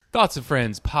Thoughts and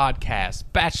Friends podcast,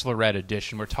 Bachelorette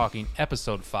edition. We're talking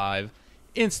episode 5,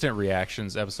 instant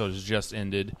reactions. Episode has just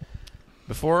ended.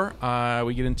 Before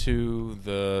we get into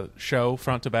the show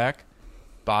front to back,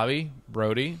 Bobby,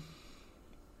 Brody,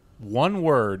 one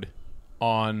word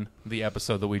on the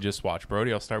episode that we just watched.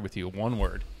 Brody, I'll start with you. One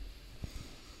word.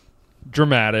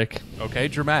 Dramatic. Okay,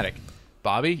 dramatic.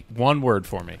 Bobby, one word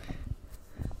for me.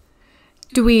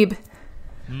 Dweeb.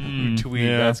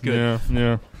 Dweeb, that's good.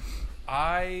 Yeah.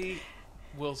 I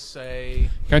will say...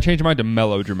 Can I change mine to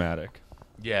melodramatic?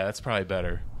 Yeah, that's probably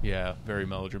better. Yeah, very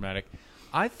melodramatic.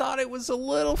 I thought it was a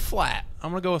little flat.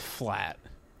 I'm going to go with flat.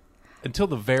 Until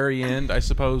the very end, I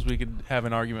suppose we could have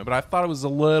an argument, but I thought it was a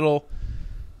little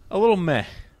meh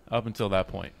up until that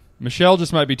point. Michelle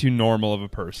just might be too normal of a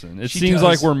person. It seems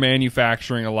like we're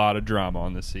manufacturing a lot of drama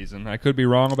on this season. I could be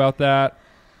wrong about that.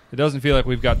 It doesn't feel like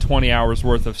we've got 20 hours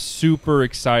worth of super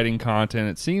exciting content.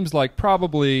 It seems like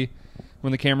probably when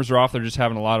the cameras are off, they're just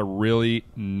having a lot of really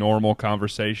normal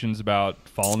conversations about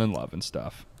falling in love and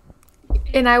stuff.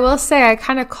 And I will say, I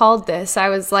kind of called this. I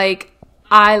was like,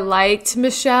 I liked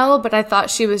Michelle, but I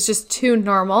thought she was just too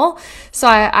normal. So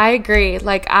I agree.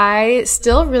 Like, I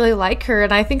still really like her,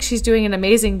 and I think she's doing an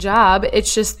amazing job.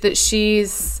 It's just that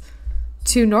she's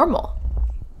too normal.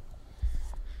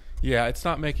 Yeah, it's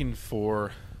not making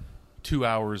for 2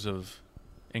 hours of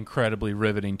incredibly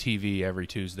riveting TV every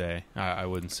Tuesday, I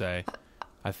wouldn't say.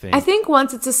 I think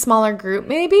once it's a smaller group,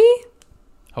 maybe.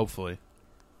 Hopefully.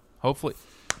 Well,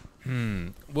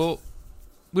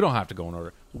 we don't have to go in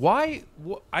order. Why?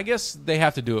 I guess they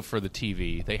have to do it for the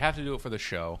TV. They have to do it for the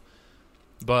show.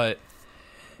 But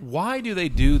why do they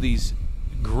do these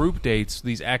group dates,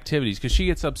 these activities? Because she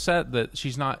gets upset that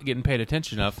she's not getting paid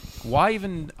attention enough. Why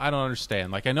even? I don't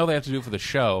understand. Like, I know they have to do it for the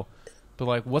show, but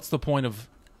like, what's the point of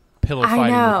pillow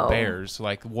fighting with bears?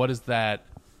 Like, what is that?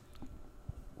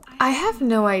 I have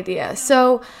no idea.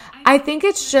 So I think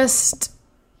it's just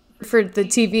for the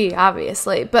TV,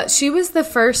 obviously. But she was the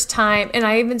first time, and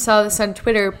I even saw this on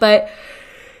Twitter, but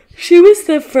she was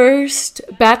the first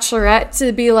Bachelorette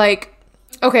to be like,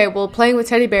 okay, well, playing with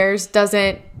teddy bears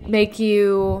doesn't make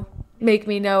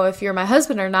me know if you're my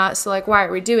husband or not. So, like, why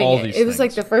are we doing it? It was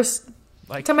like the first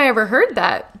time I ever heard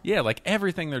that. Yeah, like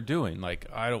everything they're doing. Like,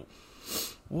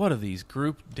 what are these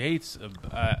group dates?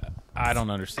 I don't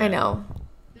understand. I know.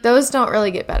 Those don't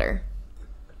really get better.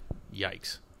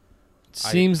 Yikes.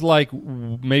 Seems like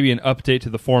maybe an update to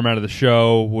the format of the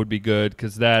show would be good,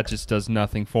 because that just does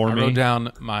nothing for me. I wrote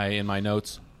down in my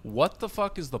notes, what the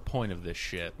fuck is the point of this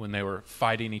shit when they were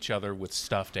fighting each other with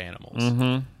stuffed animals?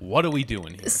 Mm-hmm. What are we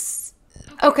doing here?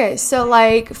 Okay, so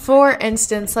like, for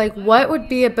instance, like, what would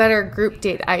be a better group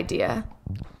date idea?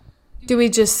 Do we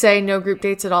just say no group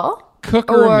dates at all? Cook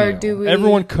or do we...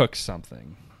 Everyone cooks something.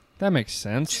 That makes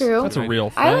sense. True. That's a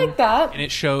real thing. I like that. And it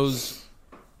shows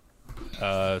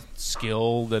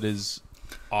skill that is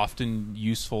often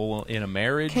useful in a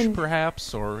marriage,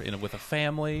 perhaps, or with a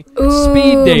family. Ooh,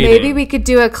 speed dating. Maybe we could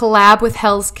do a collab with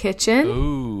Hell's Kitchen.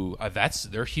 Ooh,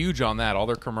 they're huge on that. All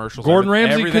their commercials. Gordon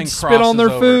Ramsay could spit on their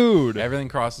food. Everything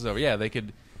crosses over. Yeah, they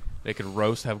could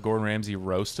have Gordon Ramsay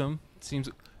roast them. It seems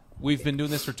we've been doing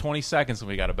this for 20 seconds and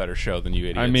we got a better show than you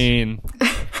idiots. I mean,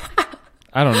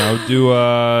 I don't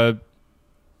know.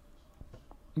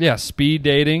 Speed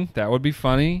dating. That would be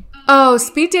funny. Oh,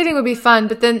 speed dating would be fun,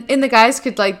 but then the guys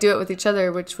could like do it with each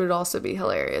other, which would also be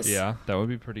hilarious. Yeah, that would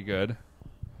be pretty good.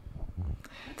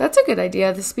 That's a good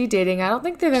idea, the speed dating. I don't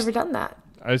think they've ever done that.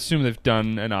 I assume they've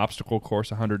done an obstacle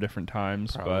course 100 different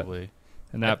times. Probably.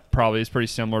 And that probably is pretty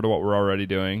similar to what we're already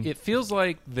doing. It feels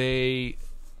like they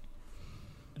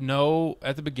know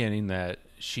at the beginning that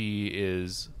she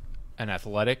is an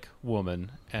athletic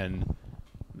woman, and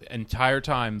the entire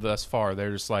time thus far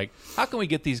they're just like, how can we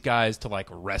get these guys to like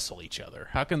wrestle each other?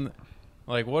 How can,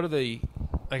 like, what are they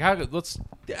like, let's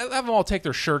have them all take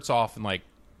their shirts off and like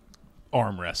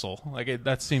arm wrestle. Like,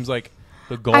 that seems like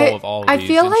the goal of all of these. I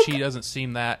feel like she doesn't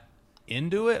seem that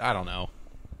into it. I don't know.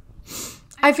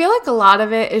 I feel like a lot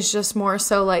of it is just more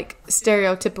so like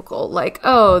stereotypical, like,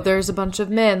 oh, there's a bunch of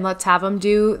men, let's have them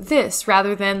do this,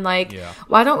 rather than like,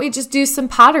 why don't we just do some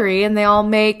pottery and they all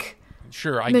make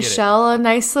Michelle a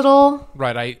nice little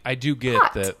I do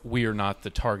get that we are not the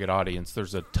target audience.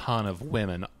 There's a ton of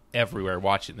women everywhere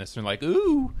watching this and they're like,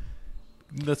 ooh,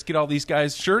 let's get all these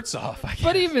guys' shirts off.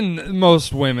 But even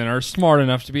most women are smart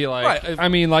enough to be like, I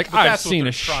mean, like, I've seen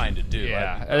a trying to do.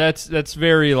 Yeah, that's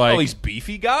very like all these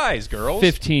beefy guys, girls.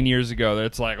 15 years ago,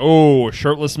 that's like, oh,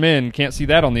 shirtless men, can't see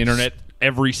that on the internet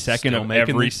every second of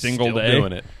every single day.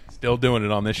 Doing it. Still doing it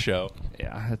on this show.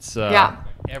 Yeah, it's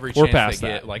Every we're chance past they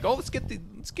that. get, like, let's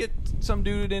get some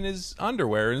dude in his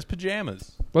underwear and his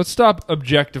pajamas. Let's stop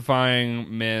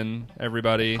objectifying men,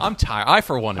 everybody. I'm tired. I,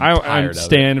 for one, am tired I'm of it.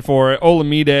 standing for it.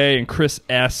 Olamide and Chris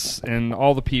S. and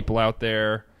all the people out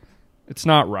there. It's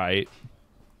not right.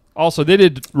 Also, they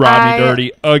did Rodney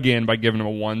dirty again by giving him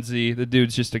a onesie. The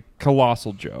dude's just a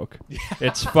colossal joke.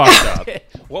 It's fucked up.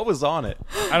 What was on it?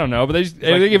 I don't know, but they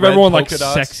Like give red everyone like polka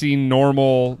dots? sexy,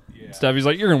 normal stuff. He's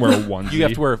like, you're gonna wear a onesie. You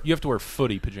have to wear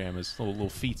footy pajamas, little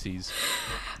feetsies.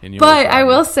 But I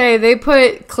will say they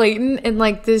put Clayton in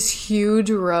like this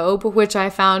huge robe, which I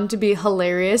found to be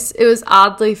hilarious. It was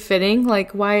oddly fitting.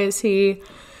 Like, why is he?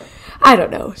 I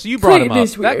don't know. So you brought him Clayton up.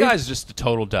 is weird. That guy's just a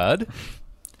total dud.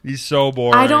 He's so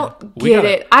boring. I don't get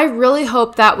it. I really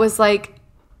hope that was like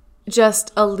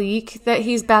just a leak that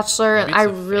he's Bachelor, and Maybe I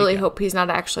it's a really fake hope he's not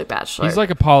actually Bachelor. He's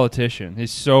like a politician. He's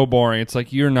so boring. It's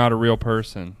like, you're not a real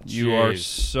person. You are Jeez.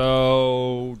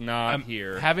 so not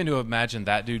here. Having to imagine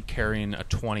that dude carrying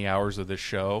 20 hours of this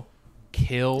show,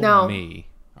 No. me.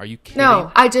 Are you kidding?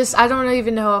 No, I don't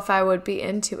even know if I would be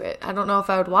into it. I don't know if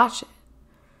I would watch it.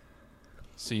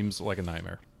 Seems like a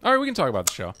nightmare. All right, we can talk about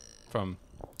the show.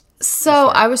 So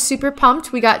I was super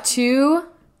pumped. We got 2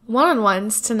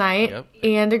 one-on-ones tonight Yep.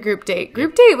 and a group date.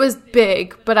 Group date was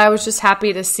big, but I was just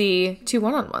happy to see 2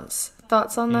 one-on-ones.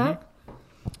 Thoughts on that?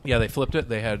 Yeah, they flipped it.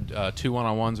 They had 2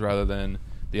 one-on-ones rather than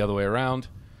the other way around.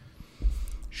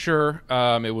 Sure,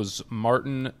 it was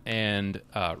Martin and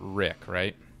Rick,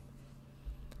 right?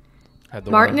 Had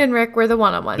the Martin one- and Rick were the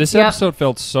one-on-ones. This Yep. episode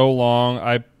felt so long.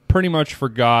 I pretty much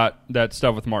forgot that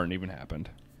stuff with Martin even happened.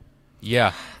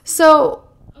 Yeah. So,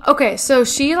 okay, so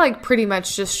she like pretty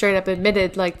much just straight up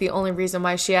admitted like the only reason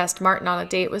why she asked Martin on a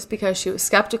date was because she was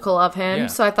skeptical of him. Yeah.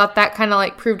 So I thought that kind of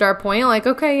like proved our point. Like,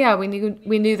 okay, yeah, we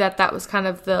knew that was kind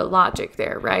of the logic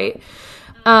there, right?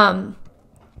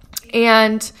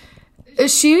 And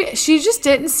she just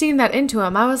didn't seem that into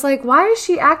him. I was like, why is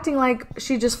she acting like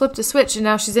she just flipped a switch and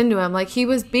now she's into him? Like, he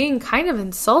was being kind of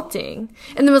insulting.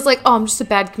 And then was like, oh, I'm just a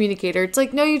bad communicator. It's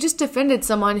like, no, you just defended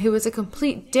someone who was a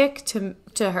complete dick to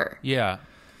her. Yeah.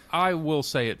 I will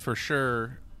say it for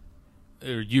sure.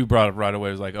 You brought it right away.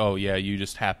 It was like, oh, yeah,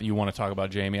 you want to talk about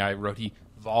Jamie. I wrote he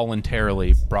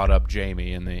voluntarily brought up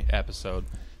Jamie in the episode.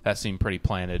 That seemed pretty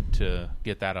planted to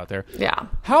get that out there. Yeah.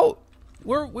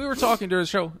 We were talking during the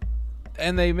show,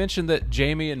 and they mentioned that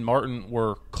Jamie and Martin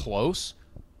were close.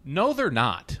 No, they're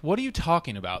not. What are you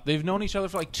talking about? They've known each other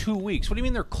for like 2 weeks. What do you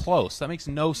mean they're close? That makes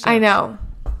no sense. I know.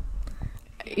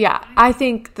 Yeah, I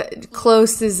think that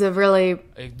close is a really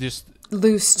Just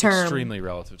loose term. extremely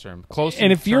relative term. Close. And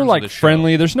in if you're terms of like the show.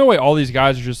 friendly, there's no way all these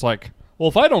guys are just like, well,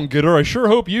 if I don't get her, I sure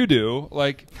hope you do.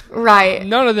 Like, Right.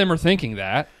 none of them are thinking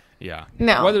that. Yeah.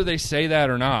 No. Whether they say that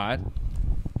or not,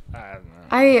 I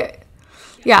don't know.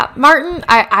 Yeah, Martin,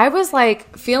 I was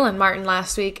like feeling Martin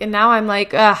last week, and now I'm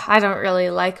like, I don't really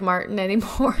like Martin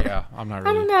anymore. Yeah, I'm not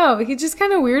I really. don't know. He just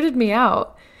kind of weirded me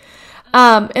out.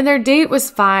 And their date was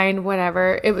fine,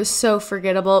 whatever. It was so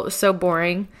forgettable. It was so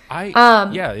boring.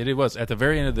 Yeah, it was. At the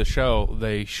very end of the show,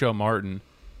 they show Martin,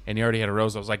 and he already had a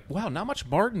rose. I was like, wow, not much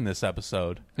Martin this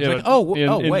episode. I was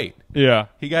like, wait. Yeah.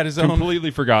 He got his own.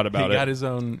 Completely forgot about He it. got his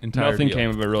own entire Nothing deal. came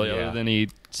of it really, Yeah. other than he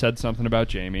said something about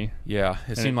Jamie. Yeah,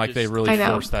 it seemed it like they just- really I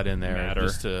know. forced that in there Matter.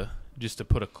 just to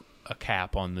put a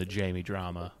cap on the Jamie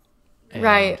drama. And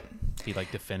Right. He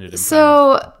like defended him.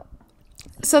 kind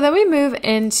So then we move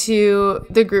into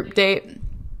the group date.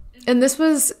 And this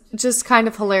was just kind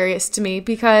of hilarious to me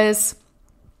because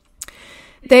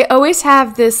they always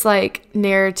have this like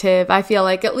narrative, I feel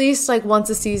like at least like once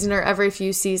a season or every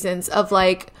few seasons of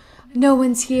like, no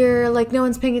one's here, like no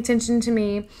one's paying attention to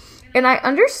me. And I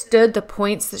understood the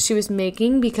points that she was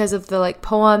making because of the like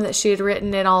poem that she had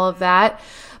written and all of that.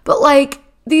 But like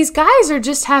these guys are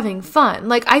just having fun.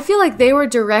 Like I feel like they were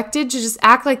directed to just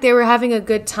act like they were having a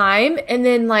good time, and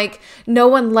then like no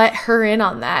one let her in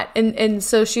on that. And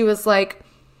so she was like,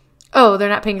 oh, they're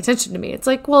not paying attention to me. It's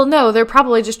like, well, no, they're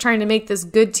probably just trying to make this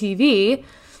good TV.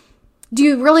 Do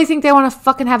you really think they want to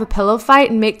fucking have a pillow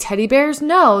fight and make teddy bears?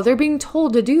 No, they're being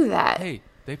told to do that. Hey,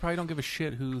 they probably don't give a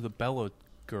shit who the Bella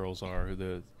girls are.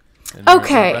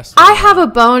 Okay, I have a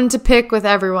bone to pick with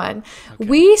everyone. Okay.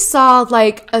 We saw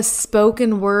like a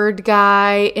spoken word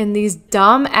guy and these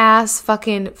dumb ass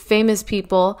fucking famous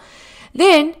people.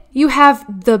 Then you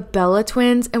have the Bella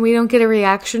twins and we don't get a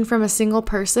reaction from a single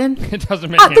person. It doesn't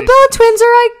make any The Bella twins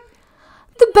are like,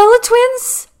 the Bella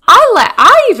twins?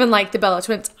 I even like the Bella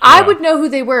twins. Yeah. I would know who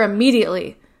they were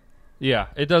immediately. Yeah,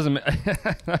 it doesn't.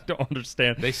 I don't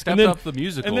understand. They stepped up the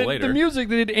musical later. The music,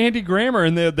 they did Andy Grammer,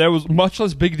 and that was much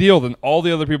less big deal than all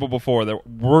the other people before that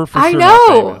were for sure not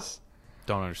famous.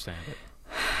 Don't understand it.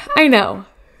 I know.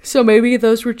 So maybe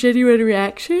those were genuine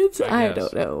reactions? I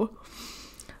don't know.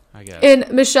 I guess.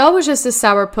 And Michelle was just a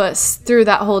sourpuss through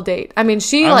that whole date. I mean,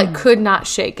 she could not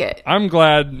shake it. I'm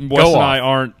glad Wes and I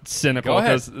aren't cynical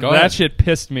because that shit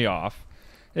pissed me off.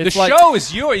 It's the show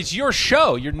is yours. It's your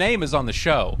show. Your name is on the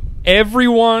show.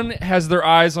 Everyone has their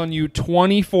eyes on you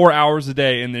 24 hours a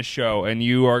day in this show, and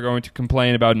you are going to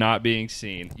complain about not being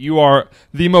seen. You are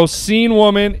the most seen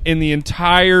woman in the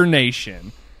entire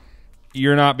nation.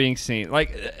 You're not being seen.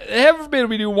 Like,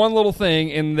 everybody do one little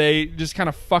thing, and they just kind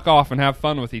of fuck off and have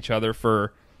fun with each other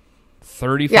for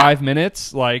 35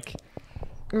 minutes. Like,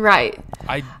 right.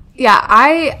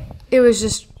 It was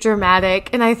just dramatic,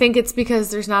 and I think it's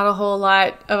because there's not a whole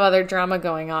lot of other drama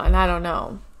going on. I don't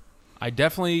know. I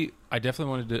definitely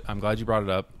wanted to. I'm glad you brought it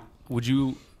up.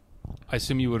 I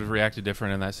assume you would have reacted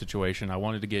different in that situation. I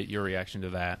wanted to get your reaction to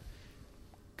that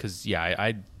because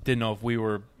I didn't know if we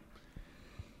were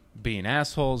being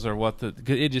assholes or what.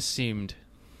 It just seemed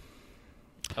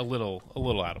a little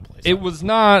out of place. It was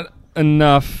not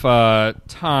enough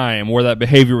time where that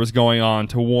behavior was going on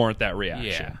to warrant that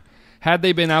reaction. Yeah. Had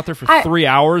they been out there for 3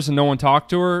 hours and no one talked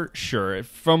to her, sure.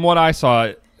 From what I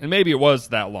saw, and maybe it was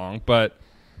that long, but.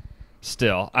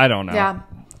 Still, I don't know.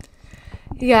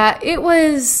 Yeah, it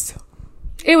was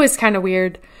kind of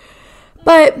weird.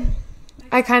 But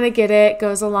I kind of get it.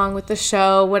 Goes along with the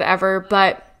show, whatever.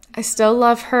 But I still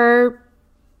love her.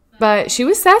 But she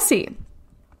was sassy.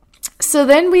 So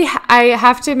then I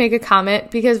have to make a comment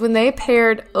because when they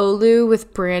paired Olu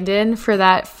with Brandon for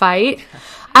that fight,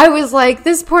 I was like,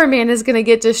 this poor man is going to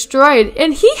get destroyed.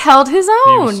 And he held his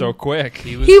own. He was so quick.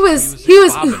 He was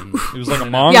like a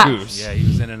mongoose. Yeah, he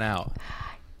was in and out.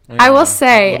 Yeah, I will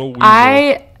say,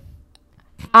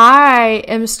 I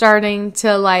am starting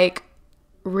to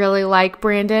really like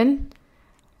Brandon.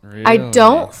 Really?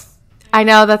 I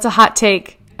know that's a hot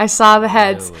take. I saw the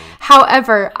heads. Really?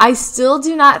 However, I still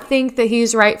do not think that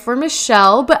he's right for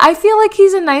Michelle, but I feel like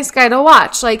he's a nice guy to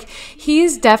watch. Like,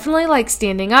 he's definitely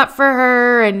standing up for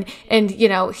her and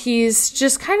he's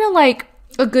just kind of like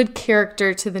a good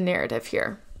character to the narrative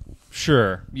here.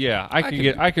 Sure. Yeah, I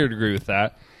could agree with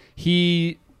that.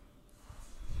 He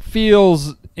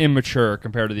feels immature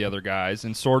compared to the other guys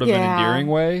in sort of an endearing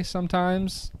way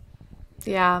sometimes.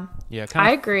 Yeah. Yeah,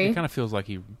 I agree. It kind of feels like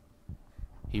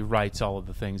he writes all of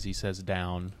the things he says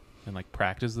down and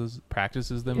practices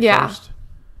them first.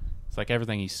 It's like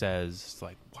everything he says, it's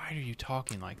like, why are you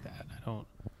talking like that? I don't.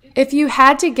 If you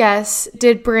had to guess,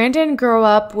 did Brandon grow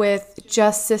up with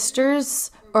just sisters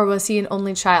or was he an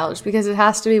only child? Because it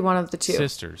has to be one of the two.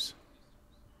 Sisters.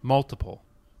 Multiple.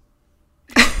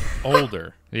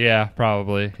 Older. Yeah,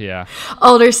 probably. Yeah.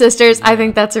 Older sisters. Yeah. I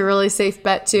think that's a really safe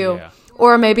bet too. Yeah.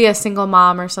 Or maybe a single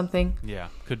mom or something. Yeah,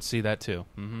 could see that too.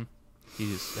 Mm-hmm.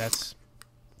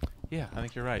 I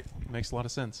think you're right. It makes a lot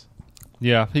of sense.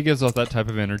 Yeah, he gives off that type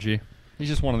of energy. He's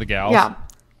just one of the gals.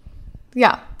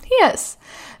 Yeah, he is.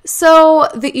 So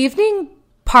the evening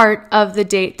part of the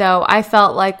date, though, I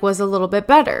felt like was a little bit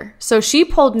better. So she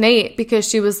pulled Nate because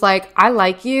she was like, I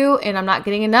like you and I'm not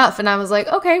getting enough. And I was like,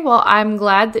 okay, well, I'm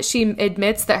glad that she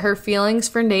admits that her feelings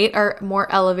for Nate are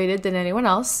more elevated than anyone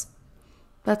else.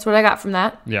 That's what I got from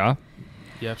that. Yeah.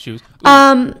 Yeah, she was.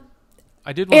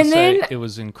 I did want to say it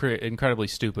was incredibly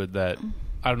stupid that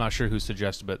I'm not sure who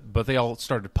suggested it, but they all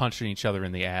started punching each other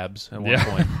in the abs at one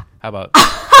point. How about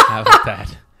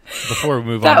that? Before we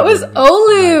move on. That was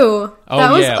Olu.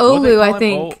 That was Olu, I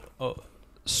think.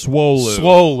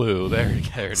 Swolu. There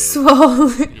it is.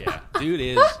 Swolu. Yeah, dude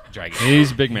is gigantic.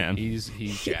 He's a big man. He's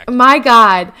jacked. My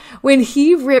God, when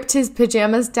he ripped his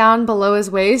pajamas down below his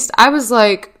waist, I was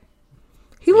like,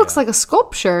 he looks like a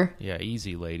sculpture. Yeah,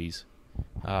 easy, ladies.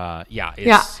 I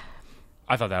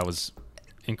thought that was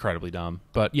incredibly dumb.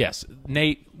 But yes,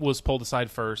 Nate was pulled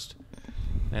aside first,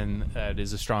 and that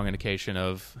is a strong indication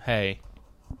of, hey,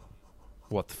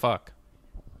 what the fuck?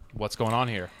 What's going on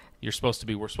here? We're supposed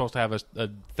to have a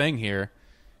thing here,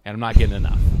 and I'm not getting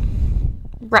enough.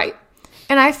 Right.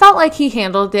 And I felt like he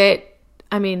handled it,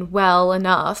 well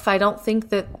enough. I don't think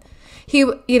that he,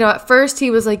 at first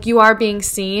he was like, you are being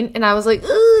seen. And I was like,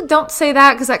 ooh, don't say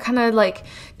that because that kind of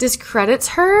discredits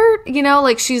her.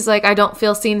 She's like, I don't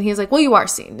feel seen. And he's like, well, you are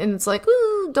seen. And it's like,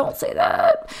 ooh, don't say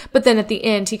that. But then at the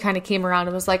end, he kind of came around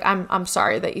and was like, I'm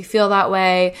sorry that you feel that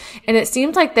way. And it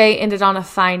seemed like they ended on a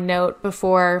fine note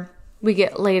before we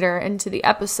get later into the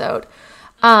episode.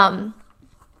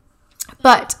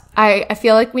 But I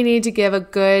feel like we need to give a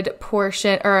good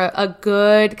portion or a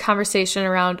good conversation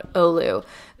around Olu.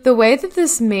 The way that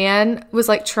this man was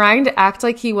like trying to act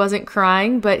like he wasn't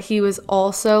crying, but he was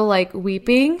also like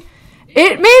weeping.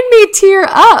 It made me tear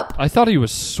up. I thought he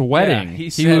was sweating.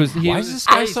 Yeah, why is this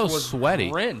guy so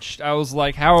sweaty? Drenched. I was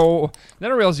like, how?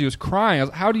 Then I realized he was crying. I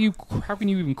was, how can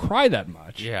you even cry that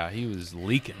much? Yeah, he was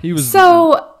leaking. He was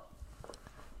So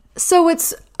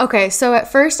it's okay. So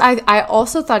at first, I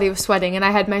also thought he was sweating, and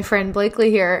I had my friend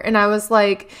Blakely here, and I was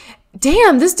like,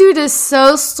 "Damn, this dude is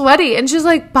so sweaty." And she's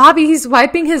like, "Bobby, he's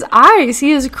wiping his eyes.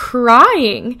 He is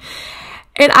crying."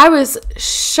 And I was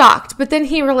shocked. But then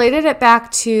he related it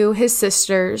back to his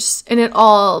sisters, and it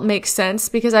all makes sense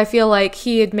because I feel like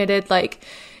he admitted, like,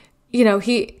 you know,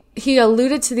 he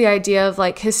alluded to the idea of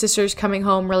like his sisters coming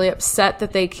home really upset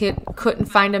that they couldn't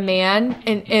find a man,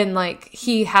 and like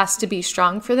he has to be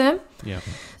strong for them. Yeah.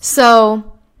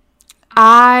 So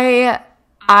I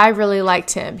really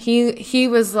liked him. He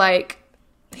was like,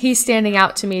 he's standing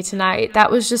out to me tonight.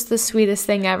 That was just the sweetest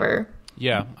thing ever.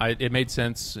 Yeah, it made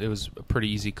sense. It was a pretty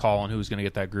easy call on who was going to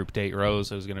get that group date.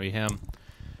 Rose, it was going to be him.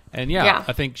 And yeah,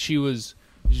 I think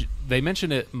they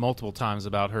mentioned it multiple times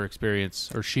about her experience,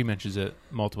 or she mentions it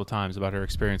multiple times about her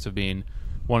experience of being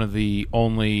one of the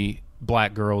only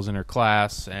black girls in her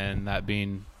class, and that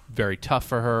being very tough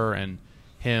for her, and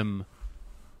him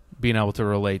being able to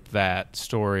relate that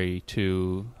story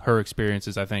to her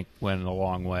experiences, I think went a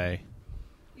long way.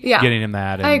 Yeah. Getting him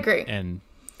that. And, I agree. And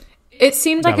it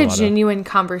seemed like a genuine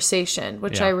conversation,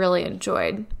 which I really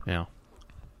enjoyed. Yeah.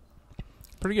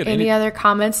 Pretty good. Any other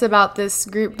comments about this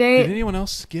group date? Did anyone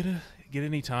else get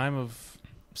any time of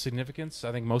significance?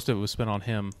 I think most of it was spent on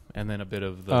him, and then a bit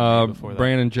of the before that.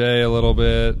 Brandon J. a little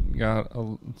bit got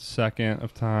a second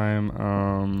of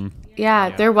time.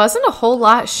 Yeah, there wasn't a whole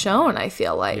lot shown. I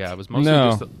feel like. Yeah, it was mostly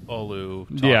just Olu.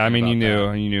 Yeah, I mean, you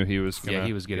knew he was.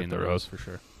 He was getting the rose for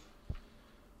sure.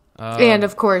 And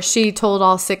of course, she told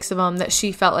all 6 of them that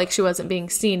she felt like she wasn't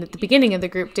being seen at the beginning of the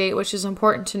group date, which is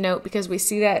important to note because we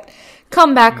see that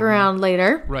come back around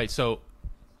later. Right. So,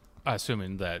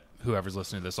 assuming that whoever's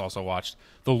listening to this also watched,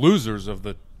 the losers of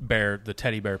the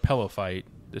teddy bear pillow fight,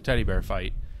 the teddy bear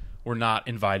fight, were not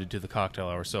invited to the cocktail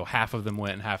hour. So half of them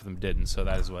went and half of them didn't. So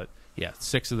that is what. Yeah,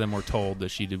 6 of them were told that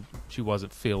she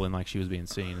wasn't feeling like she was being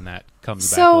seen, and that comes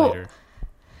back later.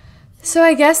 So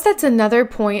I guess that's another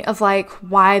point of like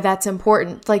why that's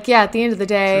important. Like, yeah, at the end of the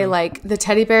day, like the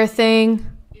teddy bear thing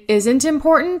isn't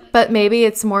important, but maybe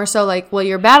it's more so like, well,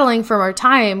 you're battling for more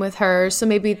time with her, so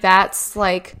maybe that's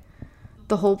like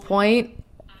the whole point.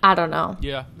 I don't know.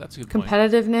 Yeah, that's a good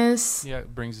competitiveness. Point. Yeah,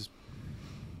 it brings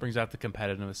out the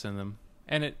competitiveness in them,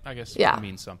 and it I guess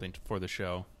means something for the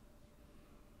show.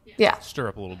 Yeah, stir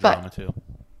up a little drama too.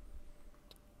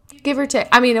 Give or take.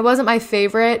 I mean, it wasn't my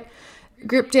favorite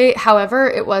group date. However,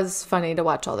 it was funny to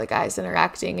watch all the guys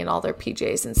interacting in all their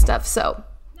PJs and stuff. So,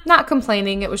 not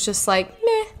complaining. It was just like,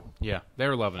 meh. Yeah, they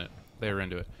were loving it. They were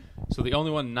into it. So the only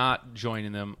one not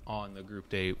joining them on the group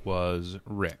date was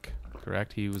Rick,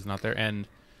 correct? He was not there. And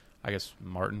I guess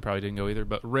Martin probably didn't go either.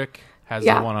 But Rick has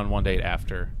the one-on-one date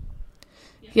after.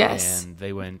 Yes. And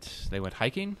they went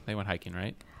hiking? They went hiking,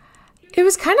 right? It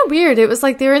was kind of weird. It was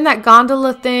like they were in that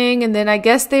gondola thing, and then I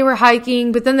guess they were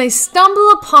hiking, but then they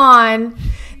stumble upon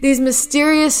these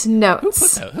mysterious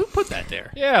notes. Who put that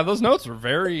there? Yeah, those notes were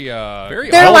very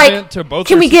relevant like, to both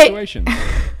can their we situations.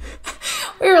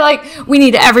 We were like, we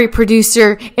need every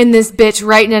producer in this bitch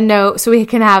writing a note so we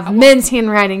can have men's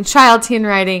handwriting, child's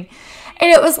handwriting.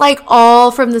 And it was like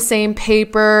all from the same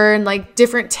paper and like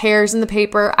different tears in the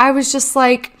paper. I was just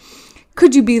like,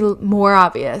 could you be more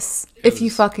obvious if you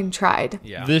fucking tried?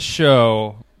 Yeah. This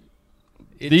show,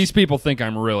 these people think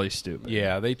I'm really stupid.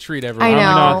 Yeah, they treat everyone. I know.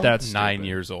 I'm not that stupid. 9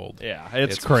 years old. Yeah,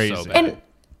 it's crazy. So bad.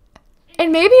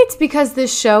 And maybe it's because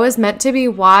this show is meant to be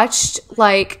watched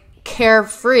like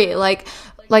carefree. Like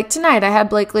tonight, I had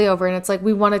Blakely over, and it's like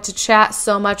we wanted to chat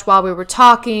so much while we were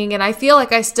talking, and I feel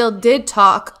like I still did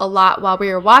talk a lot while we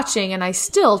were watching, and I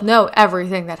still know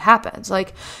everything that happens.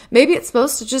 Like, maybe it's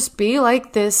supposed to just be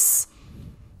like this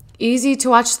easy to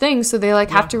watch thing, so they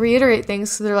like have to reiterate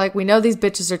things, so they're like, we know these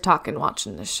bitches are talking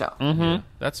watching this show. Yeah,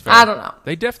 that's fair. I don't know.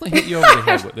 They definitely hit you over the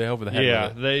head with it. Yeah,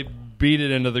 with it. they beat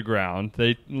it into the ground.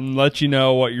 They let you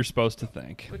know what you're supposed to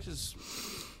think. Which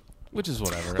is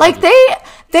whatever. Like,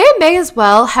 they may as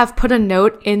well have put a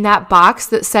note in that box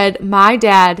that said, my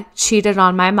dad cheated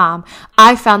on my mom.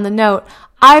 I found the note.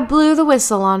 I blew the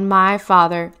whistle on my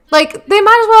father. Like, they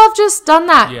might as well have just done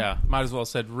that. Yeah, might as well have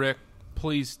said, Rick,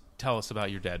 please tell us about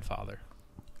your dead father.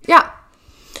 Yeah.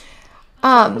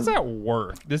 How does that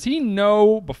work? Does he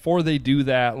know before they do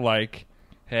that, like,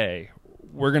 hey,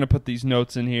 we're going to put these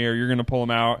notes in here. You're going to pull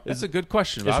them out. That's a good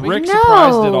question, Is Bobby. Rick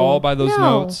surprised at all by those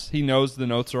notes? He knows the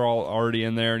notes are all already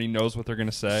in there, and he knows what they're going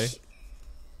to say.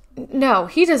 No,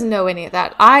 he doesn't know any of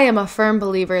that. I am a firm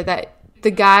believer that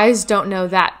the guys don't know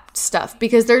that stuff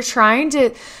because they're trying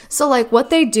to. So, like, what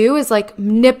they do is, like,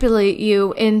 manipulate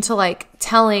you into, like,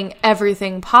 telling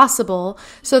everything possible.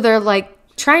 So they're, like,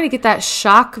 trying to get that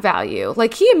shock value.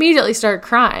 Like, he immediately started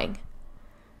crying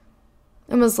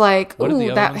and was like,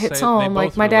 ooh, that hits home.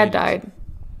 Like, my dad died.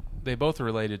 They both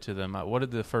related to them. What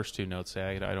did the first two notes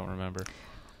say? I don't remember.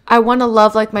 I want to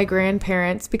love like my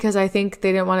grandparents because I think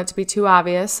they didn't want it to be too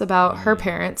obvious about her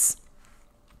parents.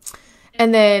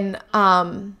 And then,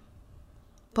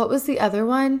 what was the other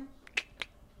one?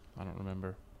 I don't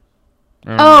remember.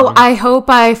 I hope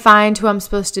I find who I'm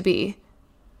supposed to be.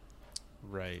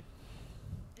 Right.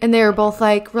 And they were both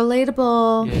like,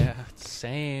 relatable. Yeah,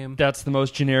 same. That's the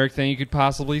most generic thing you could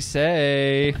possibly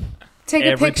say. Take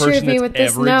a picture of me with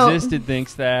this note. Every person that's ever existed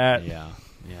thinks that. Yeah.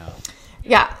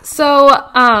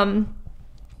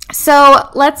 So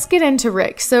let's get into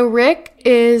Rick. So Rick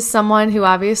is someone who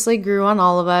obviously grew on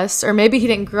all of us, or maybe he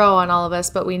didn't grow on all of us,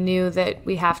 but we knew that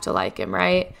we have to like him,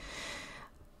 right?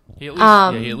 He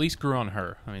at least grew on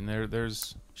her. I mean,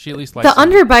 there's she at least likes the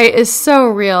underbite is so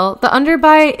real. The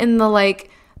underbite in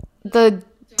the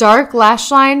dark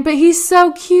lash line, but he's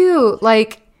so cute.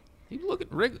 Like, you look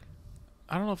at Rick.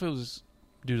 I don't know if it was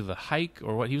due to the hike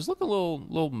or what. He was looking a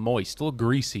little moist, a little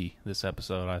greasy this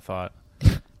episode, I thought.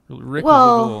 Rick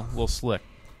was a little slick.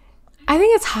 I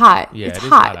think it's hot. Yeah, it's it is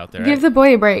hot. hot out there. Give the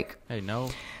boy a break. Hey,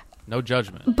 no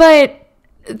judgment. But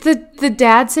the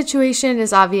dad situation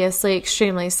is obviously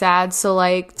extremely sad. So,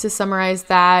 like, to summarize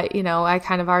that, you know, I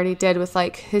kind of already did with,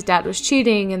 like, his dad was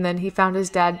cheating and then he found his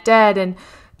dad dead. And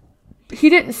he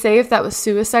didn't say if that was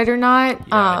suicide or not.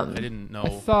 Yeah, I didn't know. I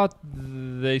thought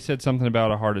they said something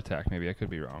about a heart attack. Maybe I could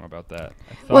be wrong about that.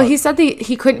 Well, he said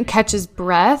he couldn't catch his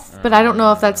breath, but I don't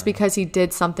know if that's because he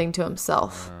did something to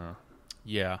himself.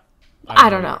 Yeah. I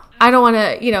don't know. I don't want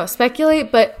to,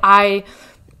 speculate, but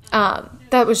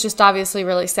that was just obviously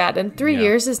really sad. And 3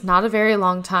 years is not a very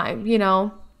long time,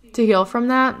 to heal from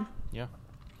that. Yeah.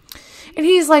 And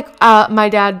he's like, my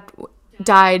dad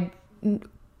died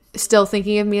still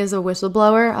thinking of me as a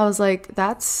whistleblower. I was like,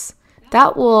 that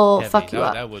will fuck you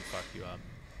up. That would fuck you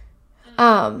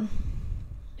up.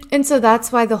 And so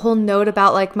that's why the whole note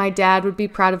about like my dad would be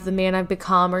proud of the man I've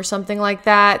become or something like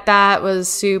that was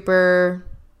super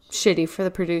shitty for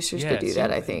the producers to do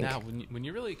that, I think. Now, when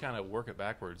you really kind of work it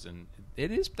backwards, and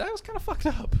that was kind of fucked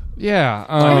up. Yeah.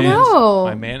 I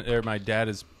know. My dad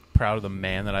is proud of the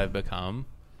man that I've become.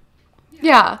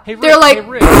 Yeah. Hey, Rick, they're like,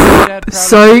 Rick, is your dad proud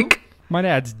psych. My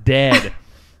dad's dead.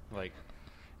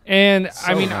 And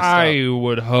so I mean, I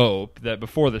would hope that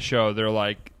before the show,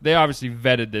 they obviously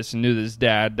vetted this and knew that his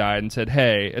dad died and said,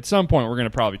 hey, at some point we're going to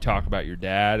probably talk about your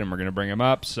dad and we're going to bring him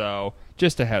up. So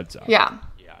just a heads up. Yeah.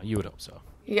 Yeah, you would hope so.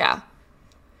 Yeah.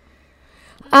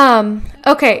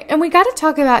 Okay. And we got to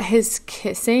talk about his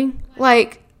kissing.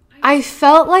 Like, I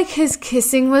felt like his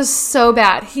kissing was so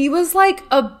bad. He was like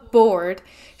a board.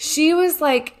 She was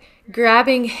like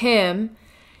grabbing him.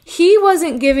 He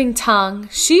wasn't giving tongue.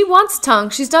 She wants tongue.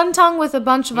 She's done tongue with a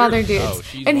bunch of other dudes.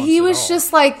 And he was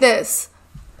just like this.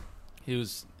 He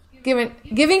was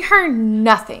giving her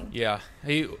nothing. Yeah.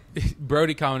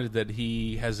 Brody commented that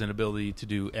he has an ability to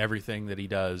do everything that he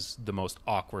does the most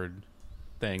awkward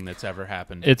thing that's ever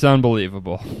happened. It's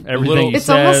unbelievable. Everything he says,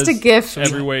 almost a gift.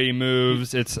 Every way he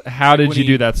moves. It's how did you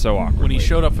do that so awkwardly? When he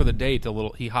showed up for the date,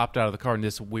 he hopped out of the car and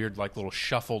this weird little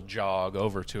shuffle jog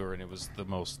over to her, and it was the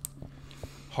most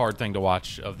hard thing to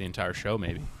watch of the entire show,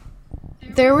 maybe.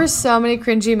 There were so many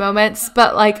cringy moments,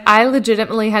 but I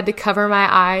legitimately had to cover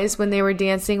my eyes when they were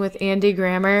dancing with Andy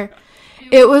Grammer.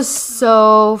 It was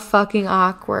so fucking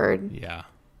awkward. Yeah.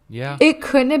 Yeah. It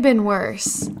couldn't have been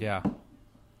worse. Yeah.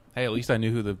 Hey, at least I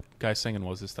knew who the guy singing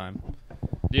was this time.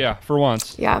 Yeah, for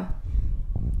once. Yeah.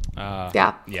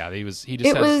 Yeah. He just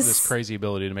has this crazy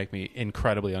ability to make me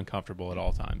incredibly uncomfortable at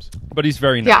all times. But he's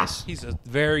very nice. Yeah. He's a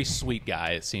very sweet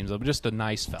guy, it seems. Just a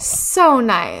nice fella. So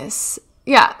nice.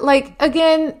 Yeah,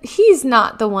 again, he's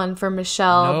not the one for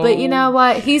Michelle, but you know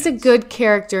what? He's a good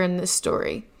character in this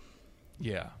story.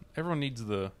 Yeah. Everyone needs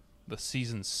the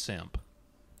seasoned simp.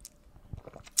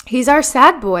 He's our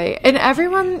sad boy. And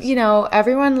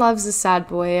everyone loves a sad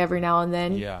boy every now and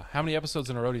then. Yeah. How many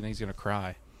episodes in a row do you think he's going to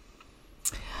cry?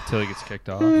 Until he gets kicked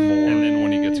off. And then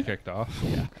when he gets kicked off.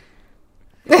 Yeah.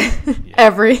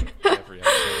 Every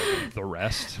episode. The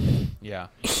rest. Yeah.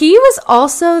 He was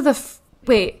also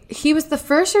he was the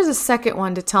first or the second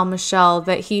one to tell Michelle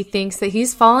that he thinks that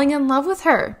he's falling in love with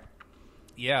her.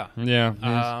 Yeah.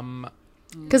 Yeah.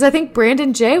 Because I think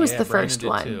Brandon J was the Brandon first did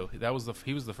one. Too.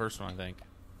 He was the first one, I think.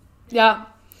 Yeah.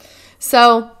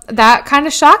 So that kind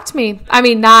of shocked me. I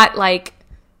mean, not like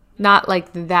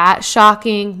that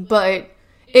shocking, but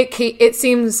it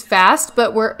seems fast.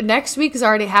 But next week is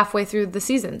already halfway through the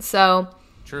season, so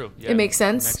true. Yeah, it makes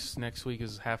sense. Next week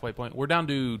is halfway point. We're down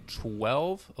to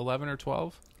 11 or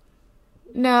 12.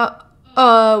 No,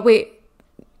 wait,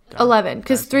 11.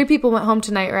 Because 3 people went home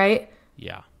tonight, right?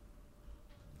 Yeah.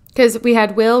 Because we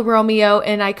had Will, Romeo,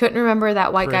 and I couldn't remember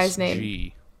that white Chris guy's name.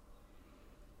 G.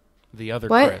 The other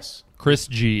What? Chris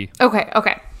G. Okay.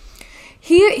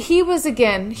 He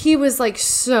was like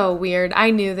so weird.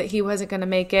 I knew that he wasn't going to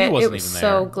make it. He wasn't it was even so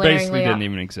there. glaringly Basically didn't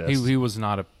even exist. He was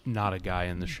not a guy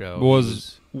in the show.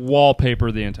 Was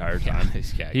wallpaper the entire time.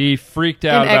 Yeah. He freaked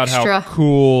out An about extra. how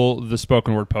cool the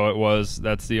spoken word poet was.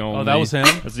 That's the only. Oh, that was him?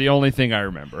 That's the only thing I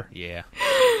remember. Yeah.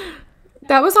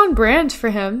 That was on brand for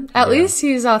him. At least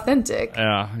he's authentic.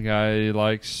 Yeah, the guy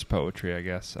likes poetry, I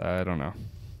guess. I don't know.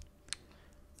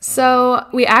 So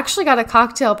we actually got a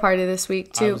cocktail party this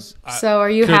week too. So are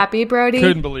you happy, Brody?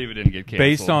 Couldn't believe it didn't get canceled.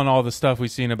 Based on all the stuff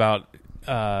we've seen about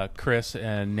Chris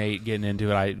and Nate getting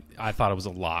into it, I thought it was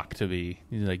a lock to be.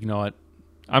 He's like, you know what?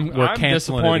 I'm canceling it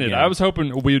disappointed. again. I was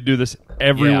hoping we would do this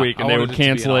every week and I they wanted would it to be an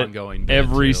cancel it ongoing bit,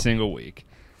 every too. single week.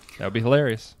 That would be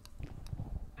hilarious.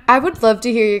 I would love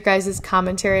to hear your guys'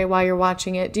 commentary while you're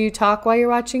watching it. Do you talk while you're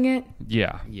watching it?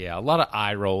 Yeah. Yeah, a lot of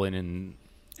eye rolling and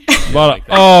But, like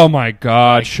that. oh my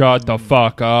God, shut the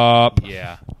fuck up.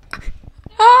 yeah.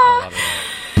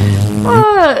 A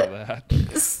lot of that.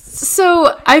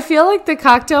 So I feel like the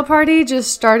cocktail party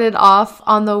just started off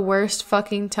on the worst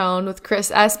fucking tone with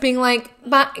Chris S. being like,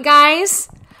 "But guys,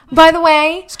 by the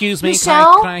way, Excuse me,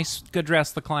 Michelle, can I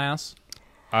address the class?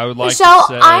 I would like Michelle,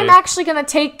 to say... I'm actually going to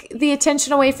take the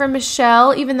attention away from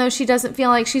Michelle, even though she doesn't feel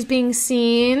like she's being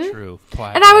seen." True.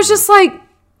 And I was just like,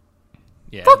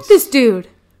 yeah, fuck this dude.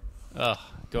 Ugh.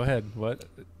 Go ahead. What?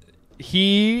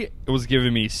 He was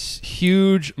giving me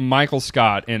huge Michael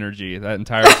Scott energy that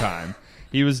entire time.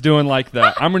 He was doing like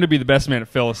I'm going to be the best man at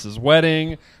Phyllis's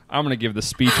wedding. I'm going to give the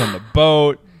speech on the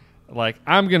boat. Like,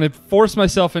 I'm going to force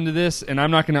myself into this, and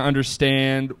I'm not going to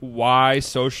understand why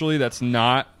socially that's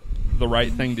not the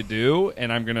right thing to do,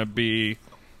 and I'm going to be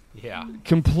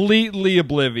completely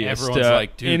oblivious Everyone's to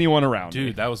like, dude, anyone around me.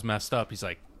 Dude, that was messed up. He's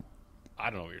like, I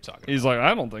don't know what you're talking about. He's like,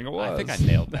 I don't think it was. I think I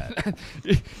nailed that.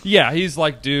 Yeah, he's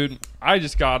like, dude, I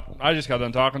just got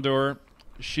done talking to her.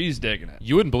 She's digging it.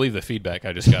 You wouldn't believe the feedback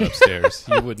I just got upstairs.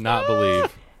 You would not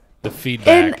believe the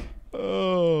feedback.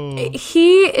 And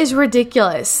he is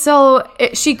ridiculous. So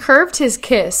she curved his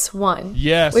kiss one.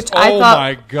 Yes. Which I thought,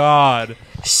 my God.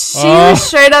 She was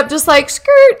straight up just like,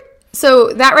 skirt.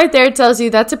 So that right there tells you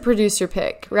that's a producer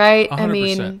pick, right? 100%. I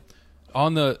mean,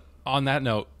 on that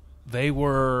note, they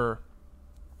were.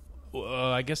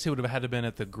 I guess it would have had to been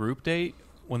at the group date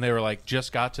when they were like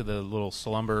just got to the little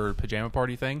slumber pajama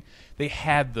party thing. They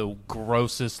had the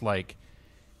grossest like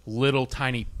little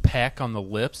tiny peck on the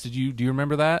lips. Do you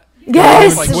remember that?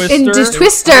 yes, Like, and just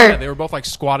Twister. Yeah, they were both like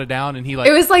squatted down, and he like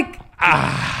It was like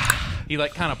he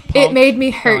like kind of It made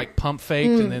me hurt. like pump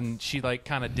faked, and then she like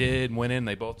kind of did and went in.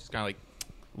 They both just kind of like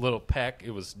little peck.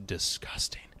 It was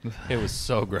disgusting. It was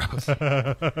so gross.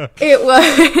 it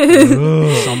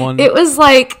was. Someone It was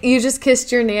like you just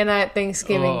kissed your Nana at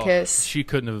Thanksgiving kiss. She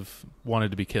couldn't have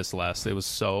wanted to be kissed less. It was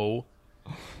so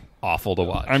awful to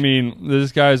watch. I mean,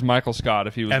 this guy's Michael Scott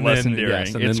if he was and less then, endearing.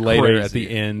 yes, and It's then later crazy. at the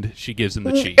end, she gives him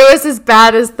the cheek. It was as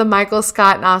bad as the Michael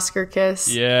Scott and Oscar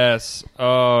kiss. Yes.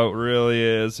 Oh, it really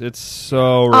is. It's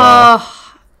so rough.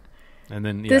 And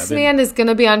then This man is going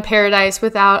to be on Paradise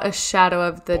without a shadow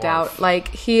of the doubt. Like,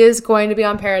 he is going to be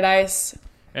on Paradise.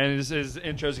 And his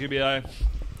intro's going to be like,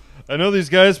 I know these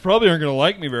guys probably aren't going to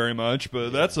like me very much, but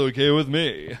that's okay with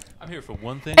me. I'm here for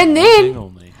one thing. And one then- thing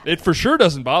only. It for sure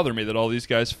doesn't bother me that all these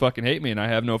guys fucking hate me and I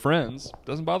have no friends.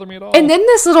 Doesn't bother me at all. And then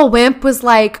this little wimp was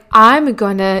like, I'm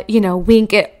going to,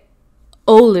 wink at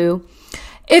Olu.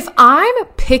 If I'm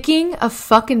picking a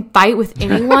fucking fight with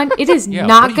anyone, it is Yeah, what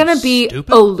not are you, going to be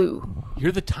stupid? Olu.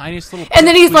 You're the tiniest little. And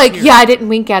then he's pipsqueak like, here. yeah, I didn't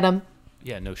wink at him.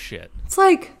 Yeah, no shit. It's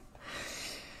like,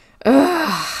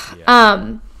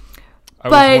 I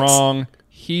but- was wrong.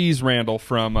 He's Randall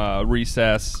from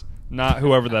Recess, not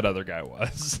whoever that other guy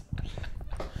was.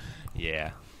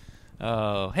 Yeah.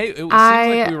 Oh, hey, it seems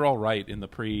I- like we were all right in the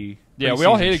pre. Yeah, we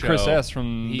all preseason hated show. Chris S.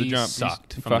 from the He jump.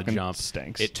 Sucked He from the fucking jump.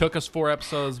 stinks. It took us 4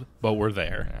 episodes, but we're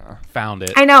there. Yeah. Found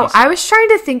it. I know. He I was trying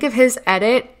to think of his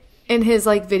edit in his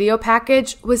like video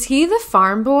package. Was he the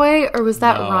farm boy or was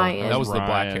that No, Ryan? That was the Ryan.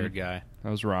 black-haired guy. That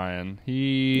was Ryan.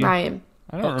 Ryan.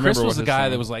 I don't remember. Chris was what the his guy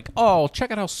thing that was like, "Oh,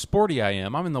 check out how sporty I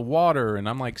am. I'm in the water and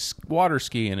I'm like water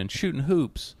skiing and shooting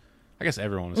hoops." I guess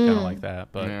everyone was kind of like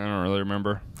that, but Yeah, I don't really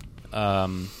remember.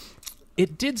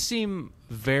 It did seem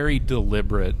very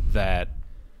deliberate that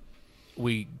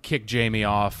we kicked Jamie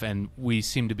off, and we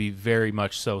seem to be very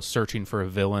much so searching for a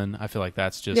villain. I feel like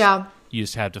that's just you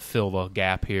just have to fill the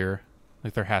gap here.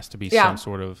 Like there has to be some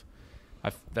sort of.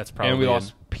 That's probably and we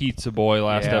lost Pizza Boy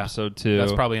last episode too.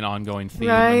 That's probably an ongoing theme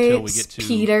until we get to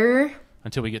Peter.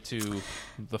 Until we get to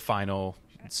the final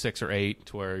 6 or 8,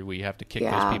 to where we have to kick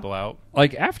those people out.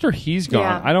 Like after he's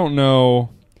gone, I don't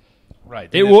know. Right.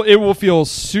 It will feel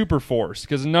super forced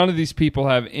because none of these people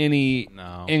have any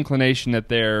inclination that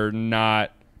they're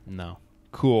not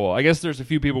cool. I guess there's a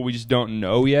few people we just don't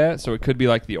know yet, so it could be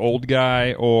like the old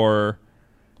guy or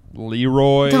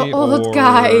Leroy. The old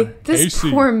guy. This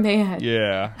Casey. Poor man.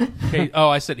 Yeah.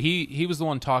 I said he was the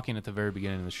one talking at the very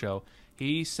beginning of the show.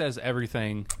 He says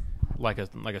everything like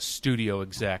a studio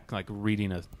exec, like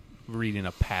reading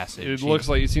a passage.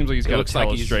 It seems like he's got a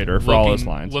telestrator for all his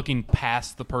lines. Looking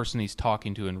past the person he's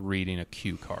talking to and reading a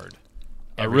cue card.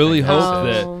 I really hope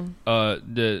that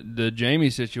the Jamie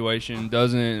situation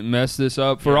doesn't mess this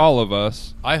up for all of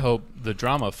us. I hope the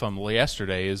drama from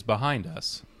yesterday is behind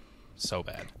us. So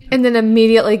bad. And then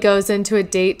immediately goes into a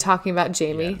date talking about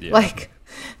Jamie. Yeah. Like,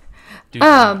 dude,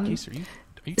 Marquise, are you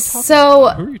talking so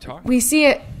who are you talking? We see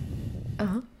it.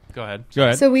 Go ahead.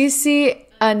 So we see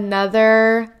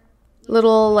another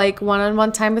little like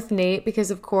one-on-one time with Nate because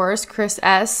of course Chris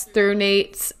S threw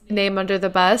Nate's name under the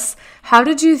bus. How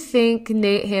did you think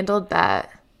Nate handled that?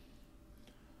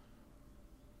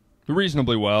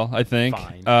 Reasonably well, I think.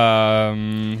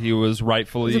 Fine. He was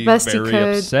rightfully The best he very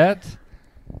could. upset.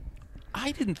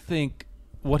 I didn't think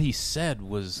what he said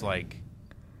was like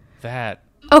that.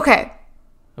 Okay.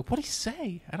 Like, what'd he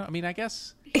say? I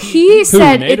guess He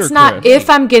said Nate it's or not Chris? if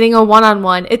I'm getting a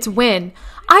one-on-one, it's when.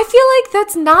 I feel like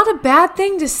that's not a bad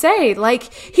thing to say.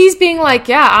 Like, he's being like,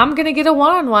 yeah, I'm going to get a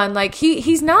one-on-one. Like,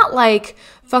 he's not like,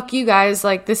 fuck you guys.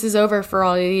 Like, this is over for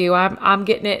all of you. I'm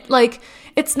getting it. Like,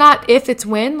 it's not if, it's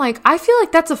when. Like, I feel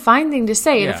like that's a fine thing to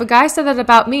say. And if a guy said that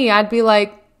about me, I'd be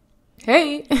like,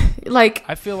 hey. Like,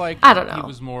 I feel like I don't know. He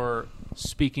was more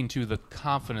speaking to the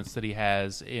confidence that he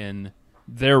has in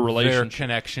Their relationship. their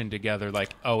connection together.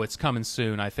 Like, oh, it's coming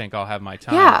soon. I think I'll have my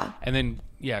time. Yeah. And then,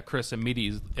 Chris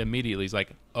immediately is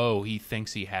like, oh, he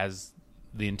thinks he has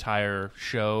the entire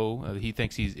show. He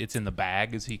thinks it's in the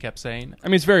bag, as he kept saying. I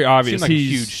mean, it's very obvious. Seemed like a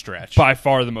he's huge stretch. by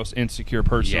far the most insecure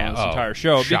person on this entire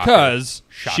show because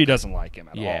she doesn't like him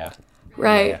at all.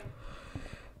 right. Yeah.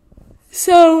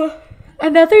 So,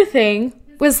 another thing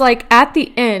was like at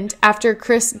the end, after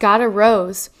Chris got a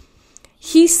rose,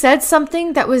 he said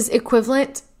something that was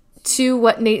equivalent to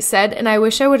what Nate said, and I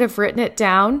wish I would have written it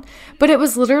down, but it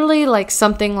was literally like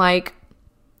something like,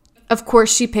 of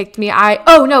course she picked me.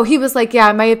 He was like, yeah,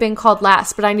 I might have been called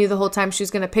last, but I knew the whole time she was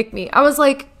going to pick me. I was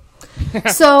like,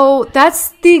 so that's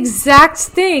the exact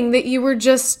thing that you were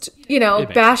just,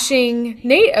 bashing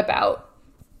Nate about.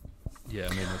 Yeah,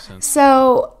 it made no sense.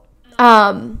 So,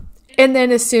 and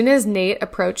then as soon as Nate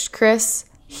approached Chris,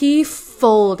 he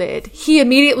folded. He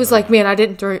immediately was like, man, I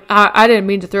didn't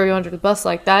mean to throw you under the bus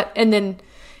like that. And then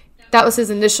that was his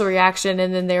initial reaction.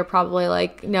 And then they were probably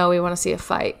like, no, we want to see a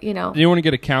fight, Do you want to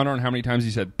get a counter on how many times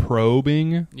he said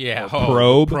probing? Yeah.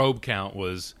 Probe? Probe count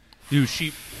was, dude,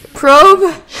 she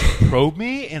probed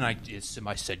me, and I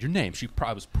said your name.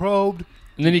 I was probed.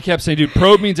 And then he kept saying, dude,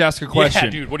 probe means ask a question.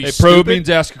 Yeah, dude, what are you, probe stupid? means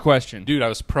ask a question. Dude, I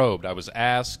was probed. I was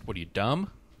asked, what are you,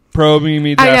 dumb? Probing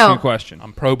means I asking know. a question.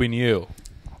 I'm probing you.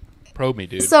 Probe me,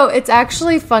 dude. So it's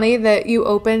actually funny that you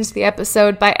opened the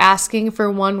episode by asking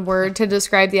for one word to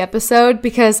describe the episode,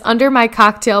 because under my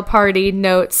cocktail party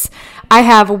notes, I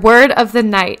have word of the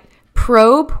night,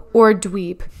 probe or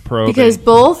dweeb. Probing. Because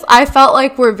both I felt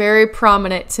like were very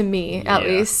prominent to me, at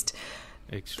least.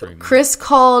 Extremely. Nate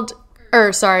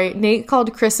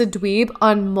called Chris a dweeb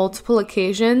on multiple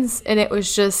occasions, and it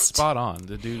was just, Spot on.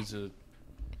 The dude's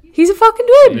he's a fucking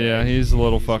dweeb. Yeah, he's a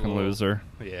little fucking loser.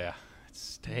 yeah.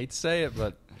 I hate to say it,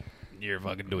 but you're a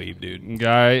fucking dweeb, dude.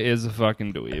 Guy is a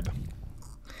fucking dweeb.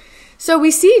 So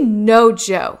we see no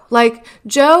Joe. Like,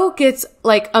 Joe gets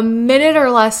like a minute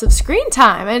or less of screen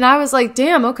time. And I was like,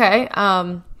 damn, okay,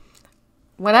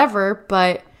 whatever.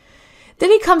 But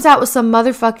then he comes out with some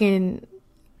motherfucking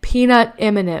peanut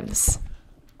M&Ms.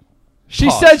 She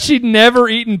said she'd never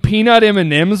eaten peanut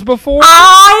M&Ms before?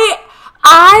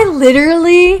 I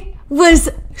literally was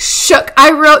shook.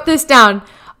 I wrote this down.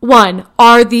 1,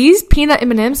 are these peanut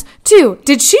M&Ms? 2,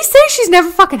 did she say she's never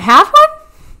fucking had one?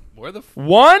 Where the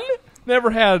 1?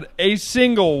 Never had a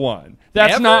single one.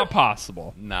 That's Ever? not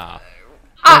possible. Nah.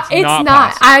 It's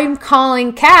not. I'm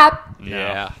calling Cap.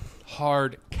 Yeah.